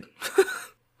get sued.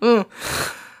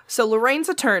 So, Lorraine's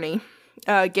attorney,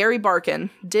 Gary Barkin,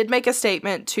 did make a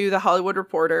statement to The Hollywood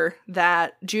Reporter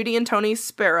that Judy and Tony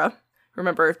Spera,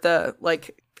 remember,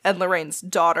 Ed Lorraine's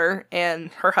daughter and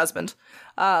her husband,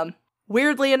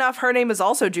 weirdly enough, her name is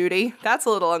also Judy. That's a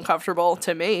little uncomfortable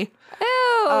to me.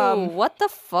 Ew, what the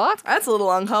fuck? That's a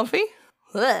little uncomfy.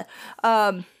 Ugh.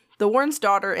 The Warrens'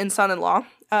 daughter and son-in-law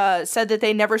said that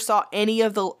they never saw any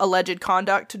of the alleged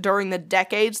conduct during the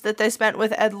decades that they spent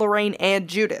with Ed, Lorraine, and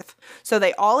Judith. So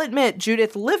they all admit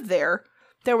Judith lived there.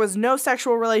 There was no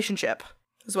sexual relationship,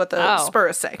 is what the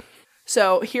Spurs say.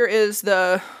 So here is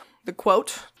the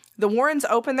quote. The Warrens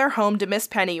opened their home to Miss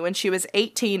Penny when she was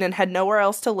 18 and had nowhere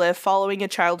else to live following a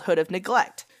childhood of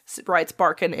neglect, writes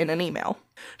Barkin in an email.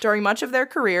 During much of their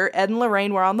career, Ed and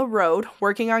Lorraine were on the road,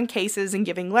 working on cases and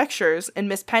giving lectures, and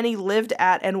Miss Penny lived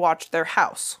at and watched their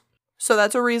house. So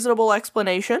that's a reasonable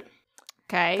explanation.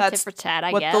 Okay, That's tit for tat,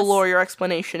 I what guess. the lawyer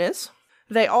explanation is.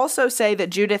 They also say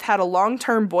that Judith had a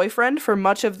long-term boyfriend for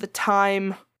much of the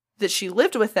time that she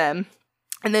lived with them,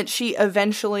 and that she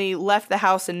eventually left the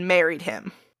house and married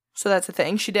him. So that's a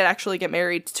thing. She did actually get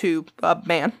married to a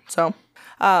man, so...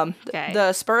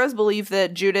 The Spurs believe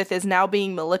that Judith is now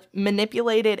being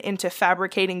manipulated into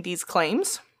fabricating these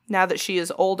claims. Now that she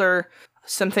is older,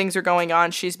 some things are going on.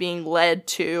 She's being led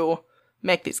to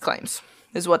make these claims,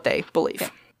 is what they believe.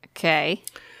 Okay.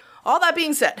 All that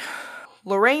being said,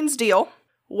 Lorraine's deal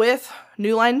with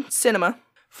New Line Cinema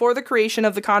for the creation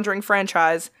of the Conjuring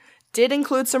franchise did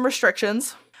include some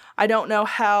restrictions. I don't know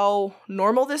how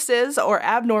normal this is or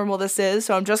abnormal this is,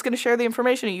 so I'm just going to share the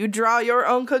information and you draw your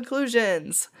own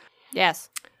conclusions. Yes.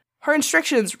 Her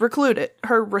restrictions included.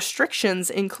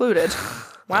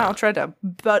 Wow, I tried to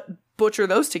butcher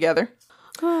those together.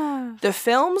 The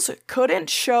films couldn't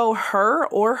show her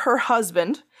or her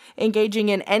husband engaging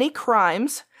in any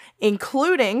crimes,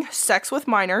 including sex with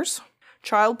minors,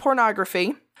 child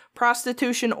pornography,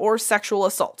 prostitution, or sexual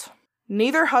assault.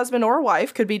 Neither husband or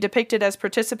wife could be depicted as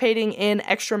participating in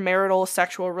extramarital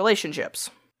sexual relationships.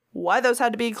 Why those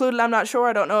had to be included, I'm not sure.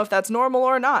 I don't know if that's normal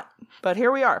or not, but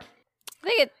here we are.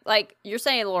 I think you're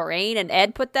saying Lorraine and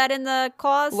Ed put that in the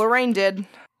clause? Lorraine did.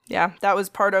 Yeah, that was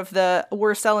part of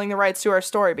we're selling the rights to our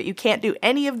story, but you can't do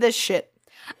any of this shit.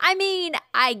 I mean,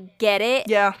 I get it.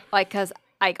 Yeah. Because,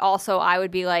 also, I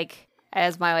would be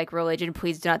as my, religion,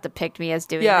 please do not depict me as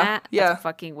doing that. Yeah. That's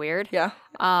fucking weird. Yeah.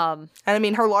 And I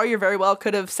mean, her lawyer very well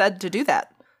could have said to do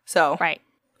that. So. Right.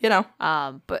 You know.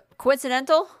 But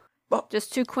coincidental? Well,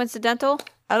 just too coincidental?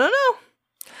 I don't know.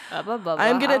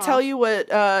 I'm going to tell you. you what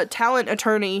talent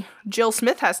attorney Jill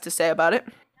Smith has to say about it.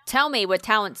 Tell me what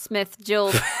Talent Smith,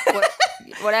 Jill,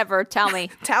 whatever, tell me.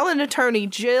 Talent attorney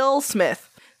Jill Smith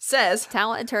says...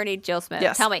 Talent attorney Jill Smith.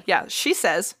 Yes. Tell me. Yeah, she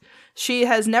says she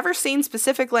has never seen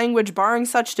specific language barring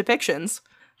such depictions,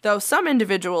 though some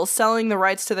individuals selling the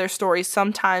rights to their stories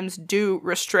sometimes do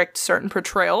restrict certain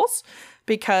portrayals,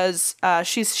 because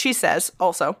she says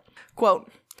also,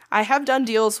 quote, I have done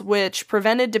deals which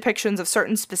prevented depictions of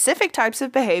certain specific types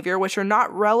of behavior which are not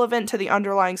relevant to the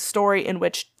underlying story in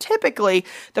which typically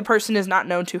the person is not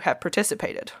known to have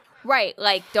participated. Right,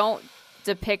 don't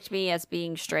depict me as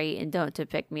being straight and don't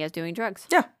depict me as doing drugs.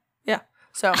 Yeah, yeah.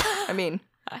 So, I mean,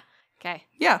 Okay.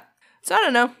 yeah. So I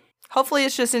don't know. Hopefully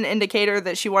it's just an indicator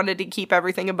that she wanted to keep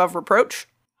everything above reproach.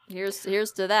 Here's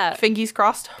to that. Fingies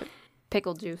crossed.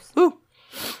 Pickle juice. Ooh.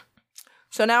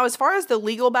 So now, as far as the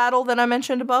legal battle that I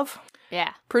mentioned above,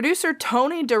 Yeah. producer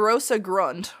Tony DeRosa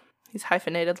Grund, he's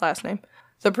hyphenated last name,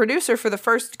 the producer for the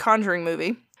first Conjuring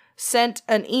movie, sent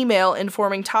an email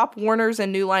informing top Warners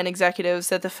and New Line executives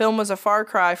that the film was a far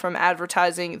cry from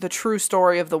advertising the true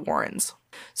story of the Warrens.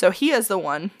 So he is the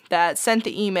one that sent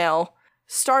the email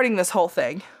starting this whole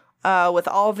thing, with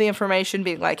all of the information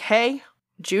being like, hey,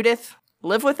 Judith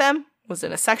lived with them, was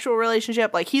in a sexual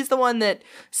relationship. Like, he's the one that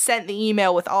sent the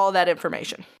email with all that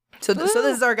information. So this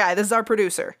is our guy. This is our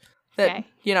producer. That, Okay.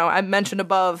 you know, I mentioned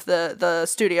above, the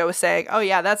studio was saying, oh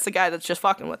yeah, that's the guy that's just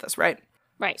fucking with us, right?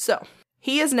 Right. So,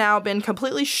 he has now been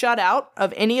completely shut out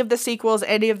of any of the sequels,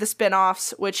 any of the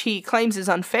spin-offs, which he claims is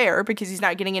unfair because he's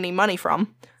not getting any money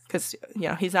from, because, you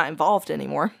know, he's not involved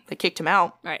anymore. They kicked him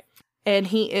out. Right. And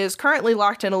he is currently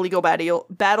locked in a legal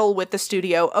battle with the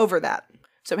studio over that.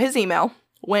 So his email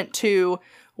went to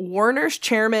Warner's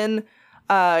chairman,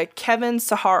 Kevin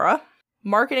Sahara,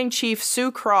 marketing chief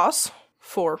Sue Cross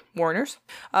for Warner's,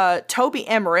 Toby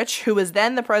Emmerich, who was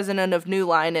then the president of New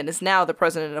Line and is now the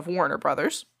president of Warner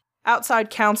Brothers, outside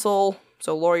counsel,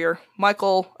 so lawyer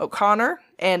Michael O'Connor,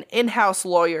 and in-house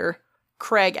lawyer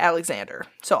Craig Alexander.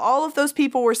 So all of those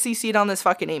people were CC'd on this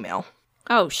fucking email.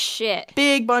 Oh, shit.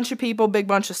 Big bunch of people, big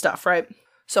bunch of stuff, right?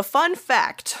 So fun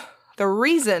fact, the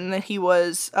reason that he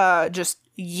was just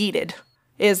yeeted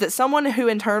is that someone who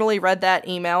internally read that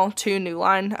email to New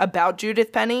Line about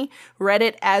Judith Penny read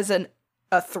it as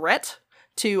a threat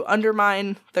to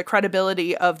undermine the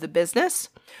credibility of the business.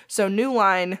 So New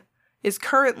Line is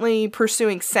currently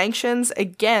pursuing sanctions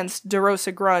against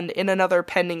DeRosa Grund in another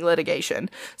pending litigation.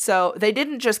 So they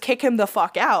didn't just kick him the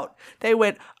fuck out. They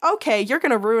went, okay, you're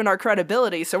gonna ruin our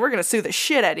credibility, so we're gonna sue the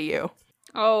shit out of you.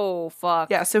 Oh, fuck.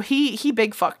 Yeah, so he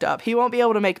big fucked up. He won't be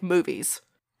able to make movies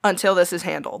until this is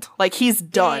handled. Like, he's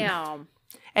done. Damn.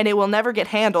 And it will never get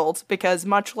handled because,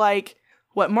 much like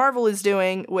what Marvel is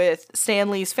doing with Stan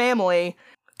Lee's family,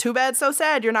 too bad, so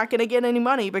sad, you're not going to get any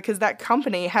money because that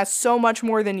company has so much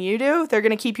more than you do. They're going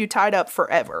to keep you tied up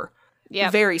forever. Yeah.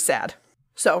 Very sad.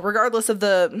 So, regardless of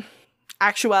the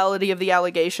actuality of the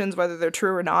allegations, whether they're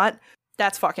true or not,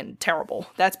 that's fucking terrible.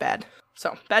 That's bad.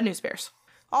 So, bad news bears.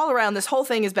 All around, this whole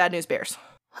thing is bad news bears.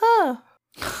 Huh.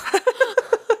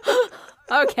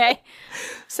 Okay.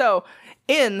 So,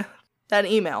 in that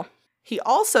email, he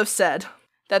also said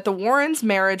that the Warrens'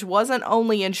 marriage wasn't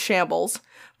only in shambles,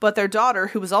 but their daughter,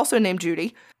 who was also named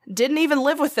Judy, didn't even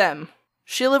live with them.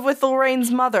 She lived with Lorraine's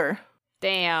mother.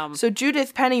 Damn. So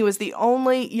Judith Penny was the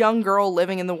only young girl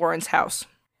living in the Warrens' house.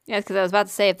 Yeah, because I was about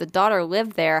to say, if the daughter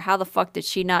lived there, how the fuck did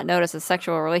she not notice a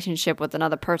sexual relationship with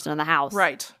another person in the house?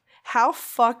 Right. How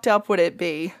fucked up would it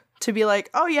be to be like,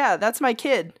 oh yeah, that's my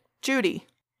kid, Judy.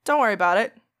 Don't worry about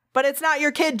it. But it's not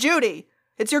your kid, Judy.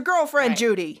 It's your girlfriend, Right.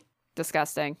 Judy.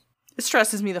 Disgusting. It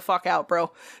stresses me the fuck out,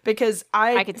 bro. Because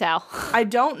I could tell. I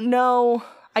don't know.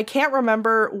 I can't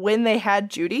remember when they had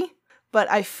Judy, but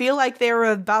I feel like they were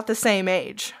about the same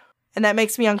age. And that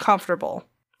makes me uncomfortable.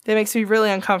 That makes me really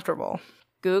uncomfortable.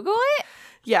 Google it?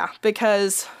 Yeah,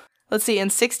 because, let's see, in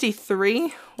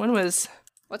 63, when was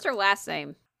What's her last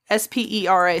name?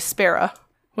 Spera, Spera?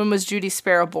 When was Judy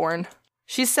Spera born?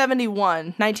 She's 71,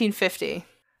 1950.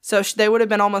 So they would have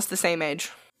been almost the same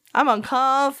age. I'm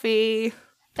uncomfy.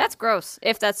 That's gross.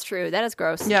 If that's true, that is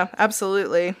gross. Yeah,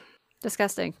 absolutely.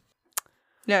 Disgusting.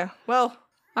 Yeah, well,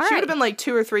 All she would right. have been like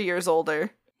 2 or 3 years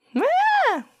older.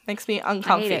 Ah, makes me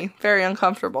uncomfy. it. Very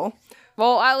uncomfortable.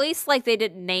 Well, at least like they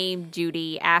didn't name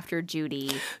Judy after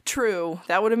Judy. True.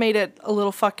 That would have made it a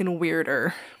little fucking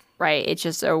weirder. Right. It's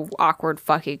just a awkward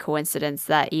fucking coincidence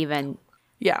that even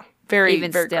Yeah, very,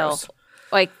 even very still gross.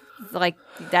 like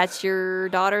that's your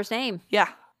daughter's name. Yeah,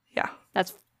 yeah.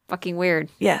 That's fucking weird.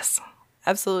 Yes,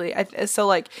 absolutely. So,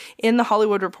 like, in the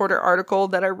Hollywood Reporter article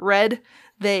that I read,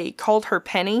 they called her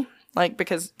Penny, like,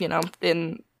 because, you know,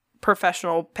 in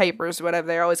professional papers, whatever,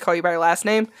 they always call you by your last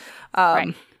name.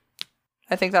 Right.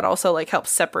 I think that also, like, helps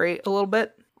separate a little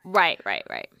bit. Right.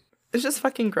 It's just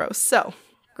fucking gross. So,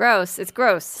 Gross. It's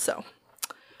gross.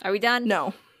 Are we done?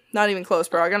 no, not even close,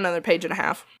 bro. I got another page and a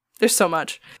half. There's so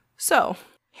much. So,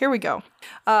 here we go.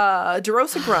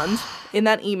 DeRosa Grund, in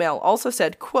that email, also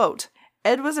said, quote,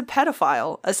 Ed was a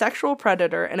pedophile, a sexual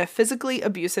predator, and a physically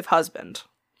abusive husband.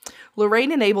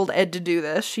 Lorraine enabled Ed to do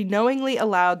this. She knowingly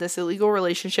allowed this illegal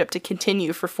relationship to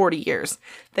continue for 40 years.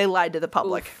 They lied to the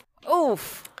public.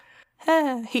 Oof.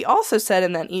 He also said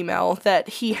in that email that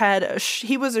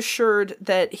he was assured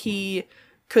that he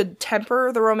could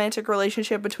temper the romantic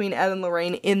relationship between Ed and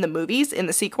Lorraine in the movies, in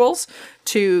the sequels,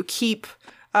 to keep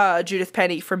Judith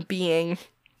Penny from being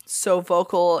so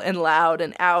vocal and loud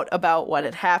and out about what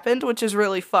had happened, which is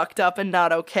really fucked up and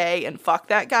not okay, and fuck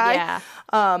that guy.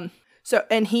 Yeah. So,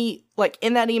 and he, like,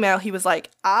 in that email, he was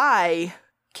like, I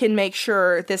can make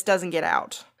sure this doesn't get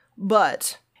out.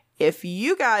 But if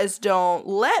you guys don't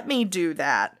let me do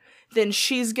that, then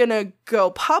she's gonna go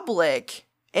public,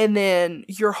 and then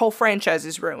your whole franchise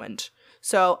is ruined.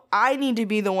 So I need to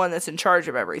be the one that's in charge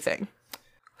of everything.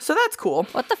 So that's cool.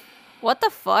 What the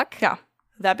fuck? Yeah.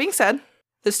 That being said,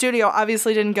 the studio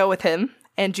obviously didn't go with him,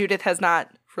 and Judith has not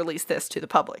released this to the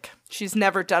public. She's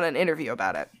never done an interview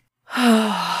about it.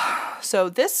 So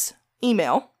this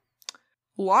email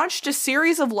launched a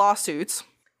series of lawsuits,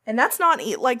 and that's not,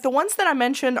 like, the ones that I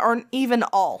mentioned aren't even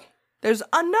all. There's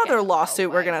another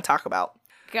lawsuit we're going to talk about.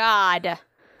 God.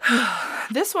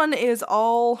 This one is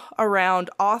all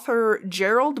around author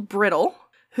Gerald Brittle,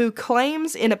 who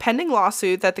claims in a pending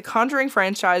lawsuit that the Conjuring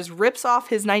franchise rips off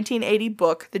his 1980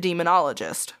 book, The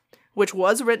Demonologist, which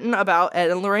was written about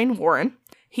Ed and Lorraine Warren.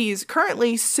 He's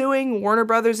currently suing Warner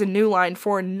Brothers and New Line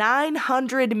for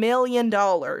 $900 million.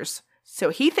 So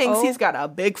he thinks he's got a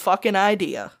big fucking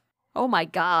idea. Oh my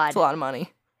God. That's a lot of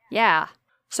money. Yeah.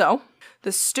 So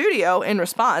the studio, in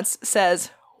response,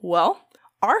 says, well,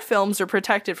 our films are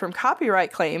protected from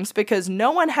copyright claims because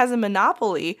no one has a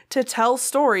monopoly to tell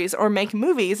stories or make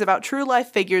movies about true-life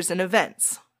figures and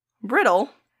events.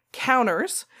 Brittle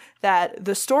counters that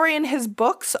the story in his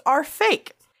books are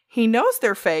fake. He knows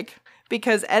they're fake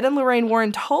because Ed and Lorraine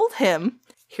Warren told him,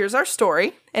 here's our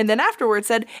story, and then afterwards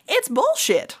said, it's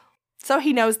bullshit. So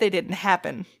he knows they didn't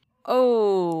happen.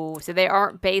 Oh, so they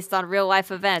aren't based on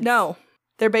real-life events. No,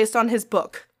 they're based on his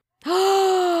book.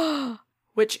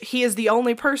 Which he is the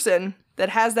only person that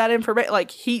has that information.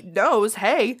 Like, he knows,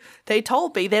 hey, they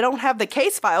told me they don't have the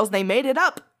case files, they made it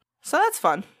up. So that's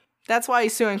fun. That's why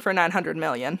he's suing for $900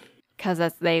 million. Because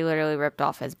they literally ripped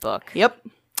off his book. Yep.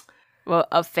 Well,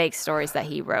 of fake stories that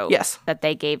he wrote. Yes. That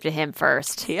they gave to him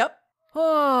first. Yep.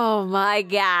 Oh my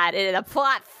God. And the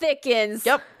plot thickens.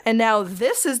 Yep. And now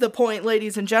this is the point,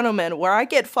 ladies and gentlemen, where I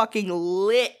get fucking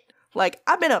lit. Like,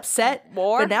 I've been upset,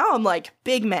 but now I'm, like,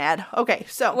 big mad. Okay,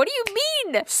 so. What do you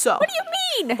mean? What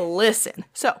do you mean? Listen.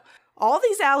 So, all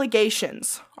these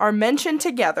allegations are mentioned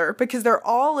together because they're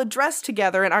all addressed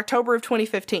together in October of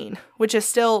 2015, which is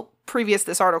still previous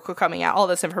this article coming out, all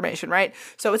this information, right?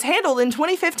 So, it's handled in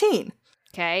 2015.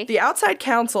 Okay. The outside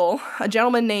counsel, a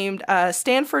gentleman named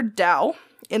Stanford Dow,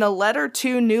 in a letter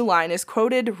to New Line is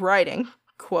quoted writing,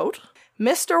 quote,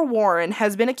 Mr. Warren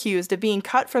has been accused of being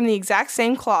cut from the exact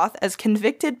same cloth as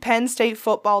convicted Penn State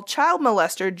football child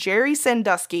molester Jerry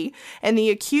Sandusky and the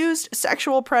accused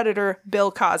sexual predator Bill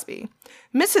Cosby.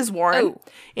 Mrs. Warren,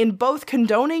 in both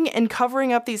condoning and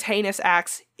covering up these heinous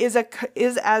acts, is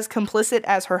as complicit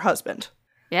as her husband.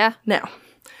 Yeah. Now,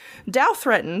 Dow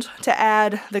threatened to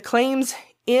add the claims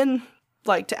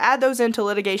to add those into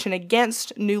litigation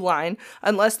against New Line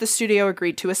unless the studio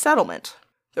agreed to a settlement.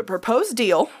 The proposed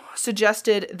deal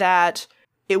suggested that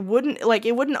it wouldn't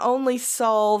only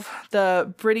solve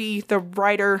the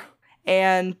writer,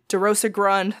 and DeRosa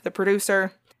Grund, the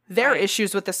producer, their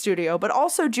issues with the studio, but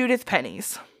also Judith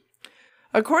Penny's.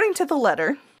 According to the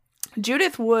letter,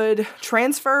 Judith would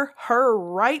transfer her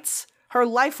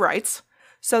life rights,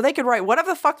 so they could write whatever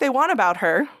the fuck they want about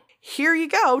her. Here you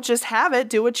go, just have it,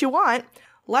 do what you want.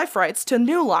 Life rights to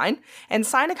New Line and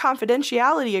sign a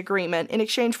confidentiality agreement in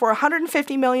exchange for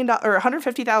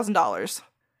 $150,000.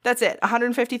 That's it,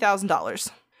 $150,000.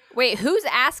 Wait, who's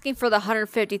asking for the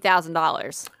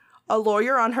 $150,000? A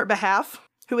lawyer on her behalf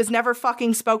who has never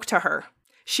fucking spoke to her.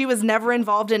 She was never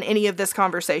involved in any of this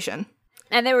conversation.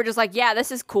 And they were just like, yeah,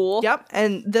 this is cool. Yep,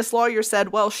 and this lawyer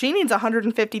said, well, she needs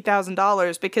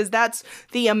 $150,000 because that's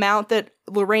the amount that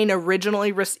Lorraine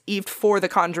originally received for the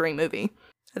Conjuring movie.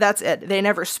 That's it. They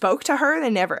never spoke to her. They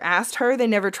never asked her. They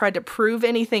never tried to prove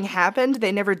anything happened.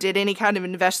 They never did any kind of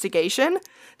investigation.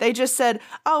 They just said,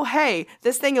 oh, hey,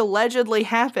 this thing allegedly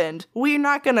happened. We're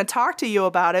not going to talk to you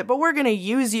about it, but we're going to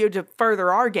use you to further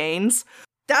our gains.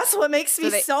 That's what makes me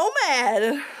so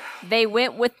mad. They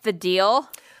went with the deal?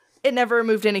 It never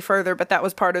moved any further, but that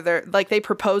was part of their, they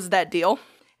proposed that deal.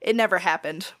 It never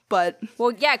happened, but...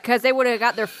 Well, yeah, because they would have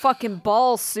got their fucking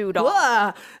balls sued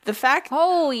off.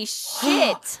 Holy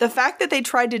shit. The fact that they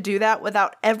tried to do that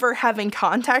without ever having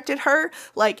contacted her,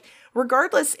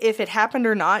 regardless if it happened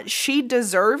or not, she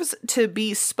deserves to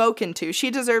be spoken to. She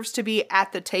deserves to be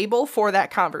at the table for that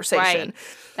conversation.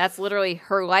 Right. That's literally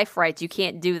her life rights. You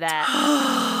can't do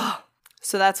that.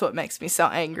 So that's what makes me so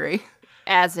angry.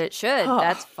 As it should.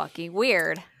 That's fucking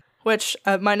weird. Which,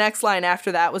 my next line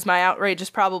after that was, my outrage is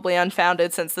probably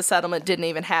unfounded since the settlement didn't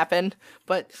even happen.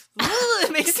 But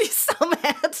it makes me so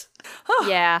mad. Oh.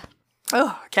 Yeah.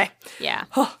 Oh, okay. Yeah.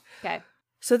 Oh. Okay.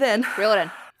 So then, Reel it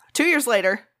in. 2 years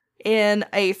later, in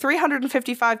a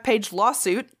 355-page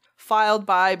lawsuit filed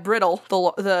by Brittle,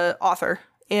 the author,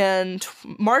 in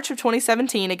March of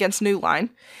 2017 against New Line,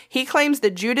 he claims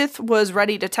that Judith was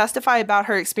ready to testify about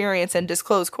her experience and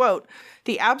disclose, quote,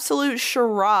 the absolute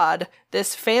charade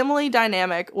this family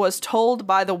dynamic was told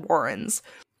by the Warrens,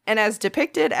 and as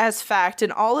depicted as fact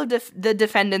in all of the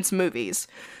defendants' movies.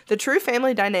 The true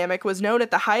family dynamic was known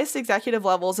at the highest executive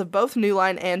levels of both New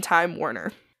Line and Time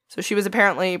Warner. So she was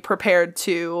apparently prepared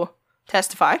to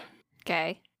testify.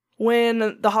 Okay.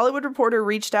 When the Hollywood Reporter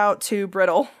reached out to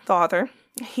Brittle, the author,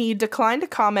 he declined to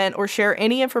comment or share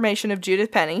any information of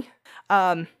Judith Penny.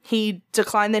 He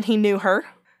declined that he knew her,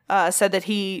 said that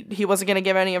he wasn't going to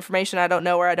give any information. I don't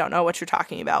know her. I don't know what you're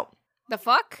talking about. The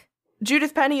fuck?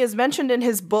 Judith Penny is mentioned in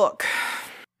his book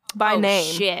by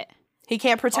name. Shit. He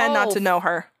can't pretend not to know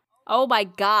her. Oh my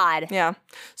God. Yeah.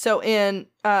 So in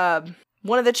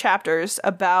one of the chapters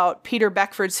about Peter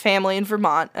Beckford's family in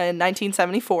Vermont in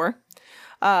 1974,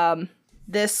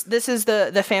 this is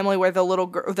the family where the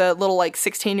little like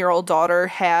 16-year-old daughter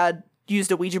had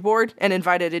used a Ouija board and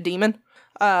invited a demon.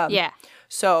 Yeah.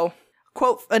 So,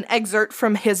 quote, an excerpt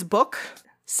from his book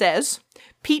says,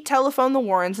 Pete telephoned the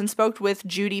Warrens and spoke with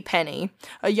Judy Penny,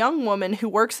 a young woman who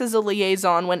works as a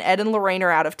liaison when Ed and Lorraine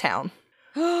are out of town.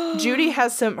 Judy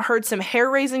has heard some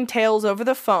hair-raising tales over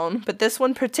the phone, but this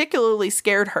one particularly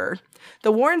scared her.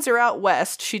 The Warrens are out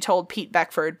west, she told Pete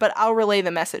Beckford, but I'll relay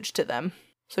the message to them.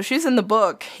 So she's in the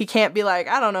book. He can't be like,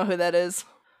 I don't know who that is.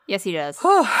 Yes, he does.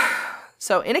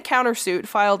 So in a countersuit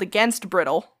filed against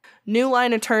Brittle, New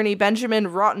Line attorney Benjamin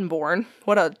Rottenborn,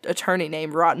 what a attorney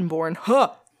name, Rottenborn,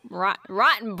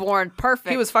 Rottenborn, perfect.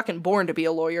 He was fucking born to be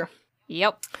a lawyer.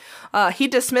 Yep. He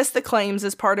dismissed the claims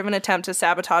as part of an attempt to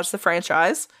sabotage the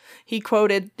franchise. He's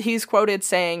quoted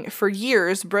saying, for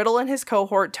years, Brittle and his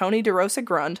cohort, Tony DeRosa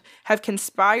Grund, have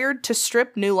conspired to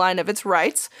strip New Line of its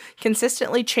rights,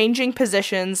 consistently changing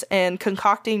positions and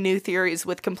concocting new theories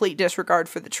with complete disregard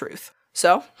for the truth.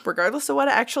 So, regardless of what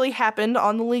actually happened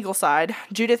on the legal side,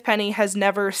 Judith Penny has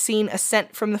never seen a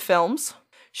cent from the films.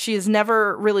 She has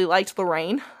never really liked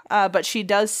Lorraine, but she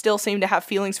does still seem to have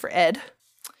feelings for Ed.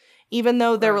 Even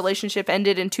though their relationship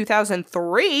ended in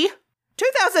 2003.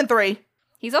 2003!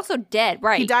 He's also dead,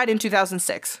 right? He died in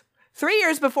 2006. 3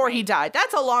 years before he died.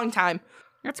 That's a long time.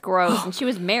 That's gross. And she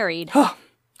was married.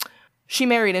 She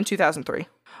married in 2003.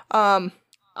 Oh,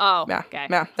 yeah, okay.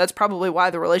 Yeah, that's probably why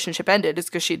the relationship ended, is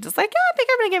because she just like, I think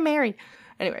I'm gonna get married.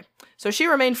 Anyway, so she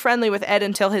remained friendly with Ed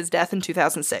until his death in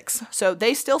 2006. So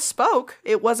they still spoke.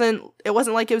 It wasn't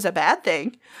like it was a bad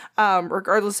thing.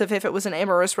 Regardless of if it was an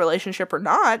amorous relationship or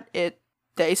not,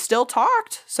 they still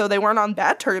talked. So they weren't on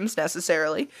bad terms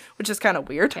necessarily, which is kind of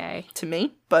weird to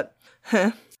me. But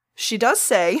she does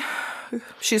say,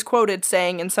 she's quoted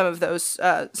saying in some of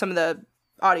the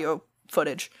audio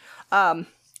footage,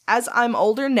 as I'm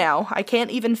older now, I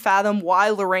can't even fathom why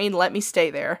Lorraine let me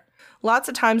stay there. Lots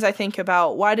of times I think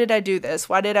about, why did I do this?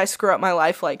 Why did I screw up my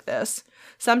life like this?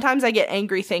 Sometimes I get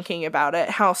angry thinking about it,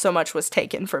 how so much was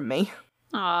taken from me.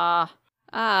 And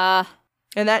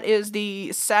that is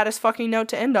the saddest fucking note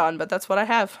to end on, but that's what I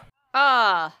have.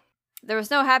 There was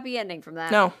no happy ending from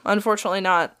that. No, unfortunately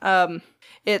not.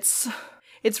 It's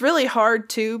really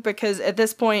hard too, because at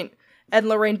this point, Ed and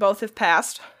Lorraine both have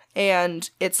passed. And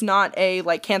it's not a,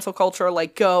 like, cancel culture,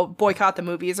 like, go boycott the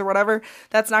movies or whatever.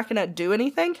 That's not gonna do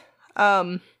anything.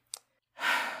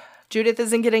 Judith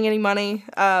isn't getting any money.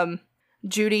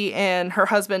 Judy and her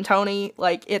husband, Tony,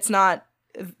 like, it's not,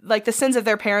 like, the sins of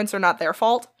their parents are not their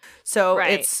fault. So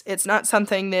it's not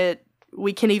something that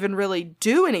we can even really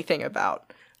do anything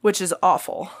about, which is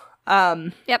awful.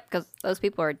 Yep, because those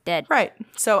people are dead. Right.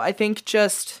 So I think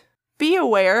just be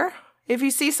aware. If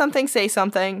you see something, say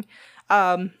something.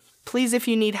 Please, if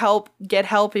you need help, get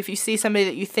help. If you see somebody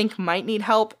that you think might need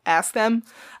help, ask them.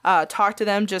 Talk to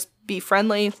them. Just be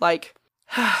friendly. Like,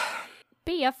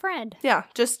 be a friend. Yeah,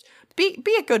 just be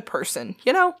a good person,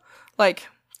 you know? Like,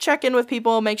 check in with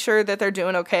people, make sure that they're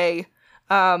doing okay.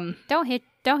 Don't hit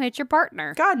your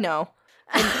partner. God, no.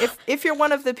 And if you're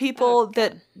one of the people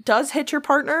that does hit your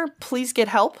partner, please get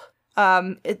help.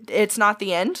 It's not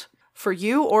the end for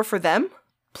you or for them.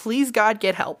 Please, God,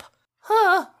 get help.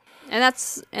 And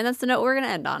that's the note we're gonna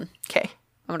end on. Okay.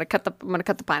 I'm gonna cut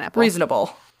the pineapple.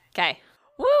 Reasonable. Okay.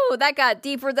 Woo! That got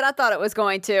deeper than I thought it was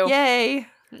going to. Yay.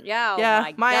 Yeah.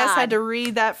 Yeah. My ass had to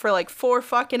read that for like 4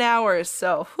 fucking hours.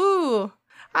 So,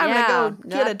 I'm gonna go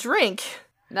get a drink.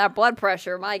 That blood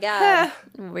pressure, my God.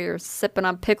 We're sipping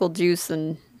on pickle juice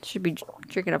and should be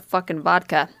drinking a fucking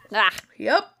vodka. Ah.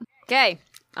 Yep. Okay.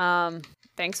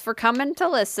 Thanks for coming to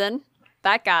listen.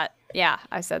 That got, yeah,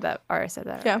 I said that. Or I said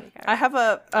that. Yeah. Already. I have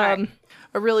a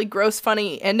really gross,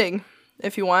 funny ending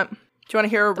if you want. Do you want to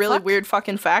hear a really weird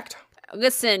fucking fact?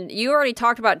 Listen, you already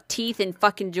talked about teeth and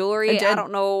fucking jewelry. I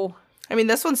don't know. I mean,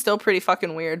 this one's still pretty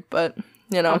fucking weird, but,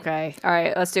 you know. Okay. All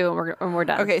right. Let's do it when we're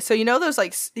done. Okay. So, you know those,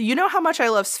 like, you know how much I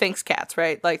love Sphinx cats,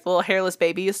 right? Like, little hairless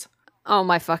babies. Oh,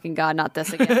 my fucking God. Not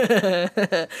this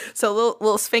again. So,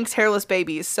 little Sphinx hairless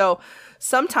babies. So,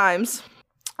 sometimes,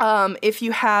 if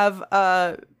you have,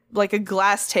 like, a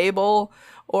glass table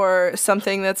or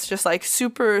something that's just like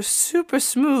super, super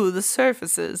smooth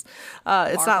surfaces.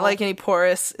 It's not like any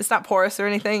porous. It's not porous or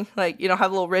anything. Like, you don't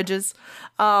have little ridges.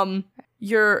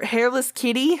 Your hairless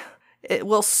kitty, it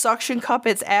will suction cup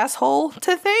its asshole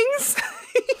to things.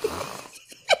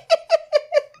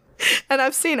 And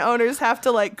I've seen owners have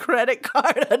to like credit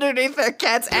card underneath their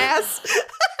cat's ass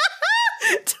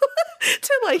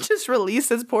to like just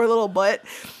release its poor little butt.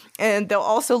 And they'll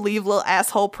also leave little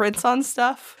asshole prints on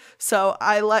stuff. So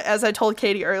as I told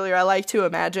Katie earlier, I like to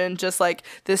imagine just like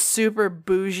this super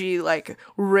bougie, like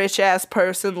rich ass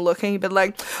person looking, but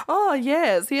like, oh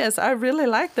yes, I really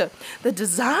like the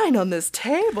design on this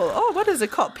table. Oh, what is it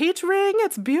called? Peach ring?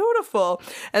 It's beautiful.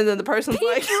 And then the person's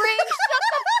like, Peach ring, shut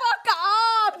the fuck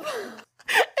up.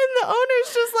 And the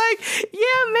owner's just like,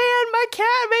 yeah, man, my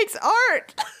cat makes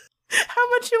art. How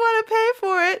much you want to pay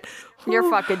for it? You're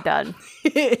fucking done.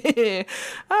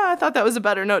 I thought that was a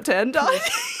better note to end on.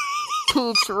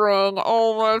 Peach ring.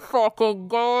 Oh my fucking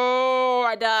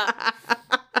God.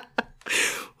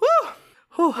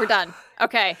 We're done.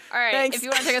 Okay. All right. Thanks. If you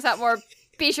want to check us out more,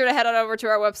 be sure to head on over to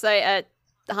our website at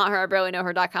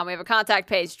hauntherIbarelyknowher.com. We have a contact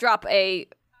page. Drop a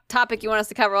topic you want us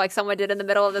to cover like someone did in the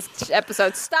middle of this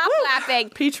episode. Stop laughing.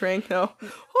 Peach ring. No.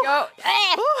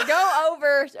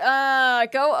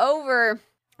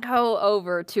 Go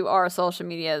over to our social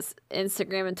medias,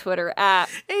 Instagram and Twitter at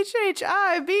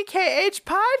HHIBKH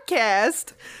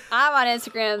Podcast. I'm on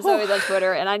Instagram, Zoe's on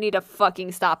Twitter, and I need to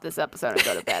fucking stop this episode and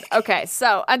go to bed. Okay,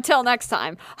 so until next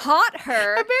time, haunt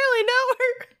her. I barely know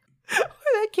her.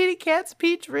 That kitty cat's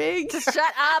peach ring.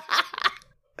 Shut up.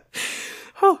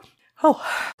 Oh.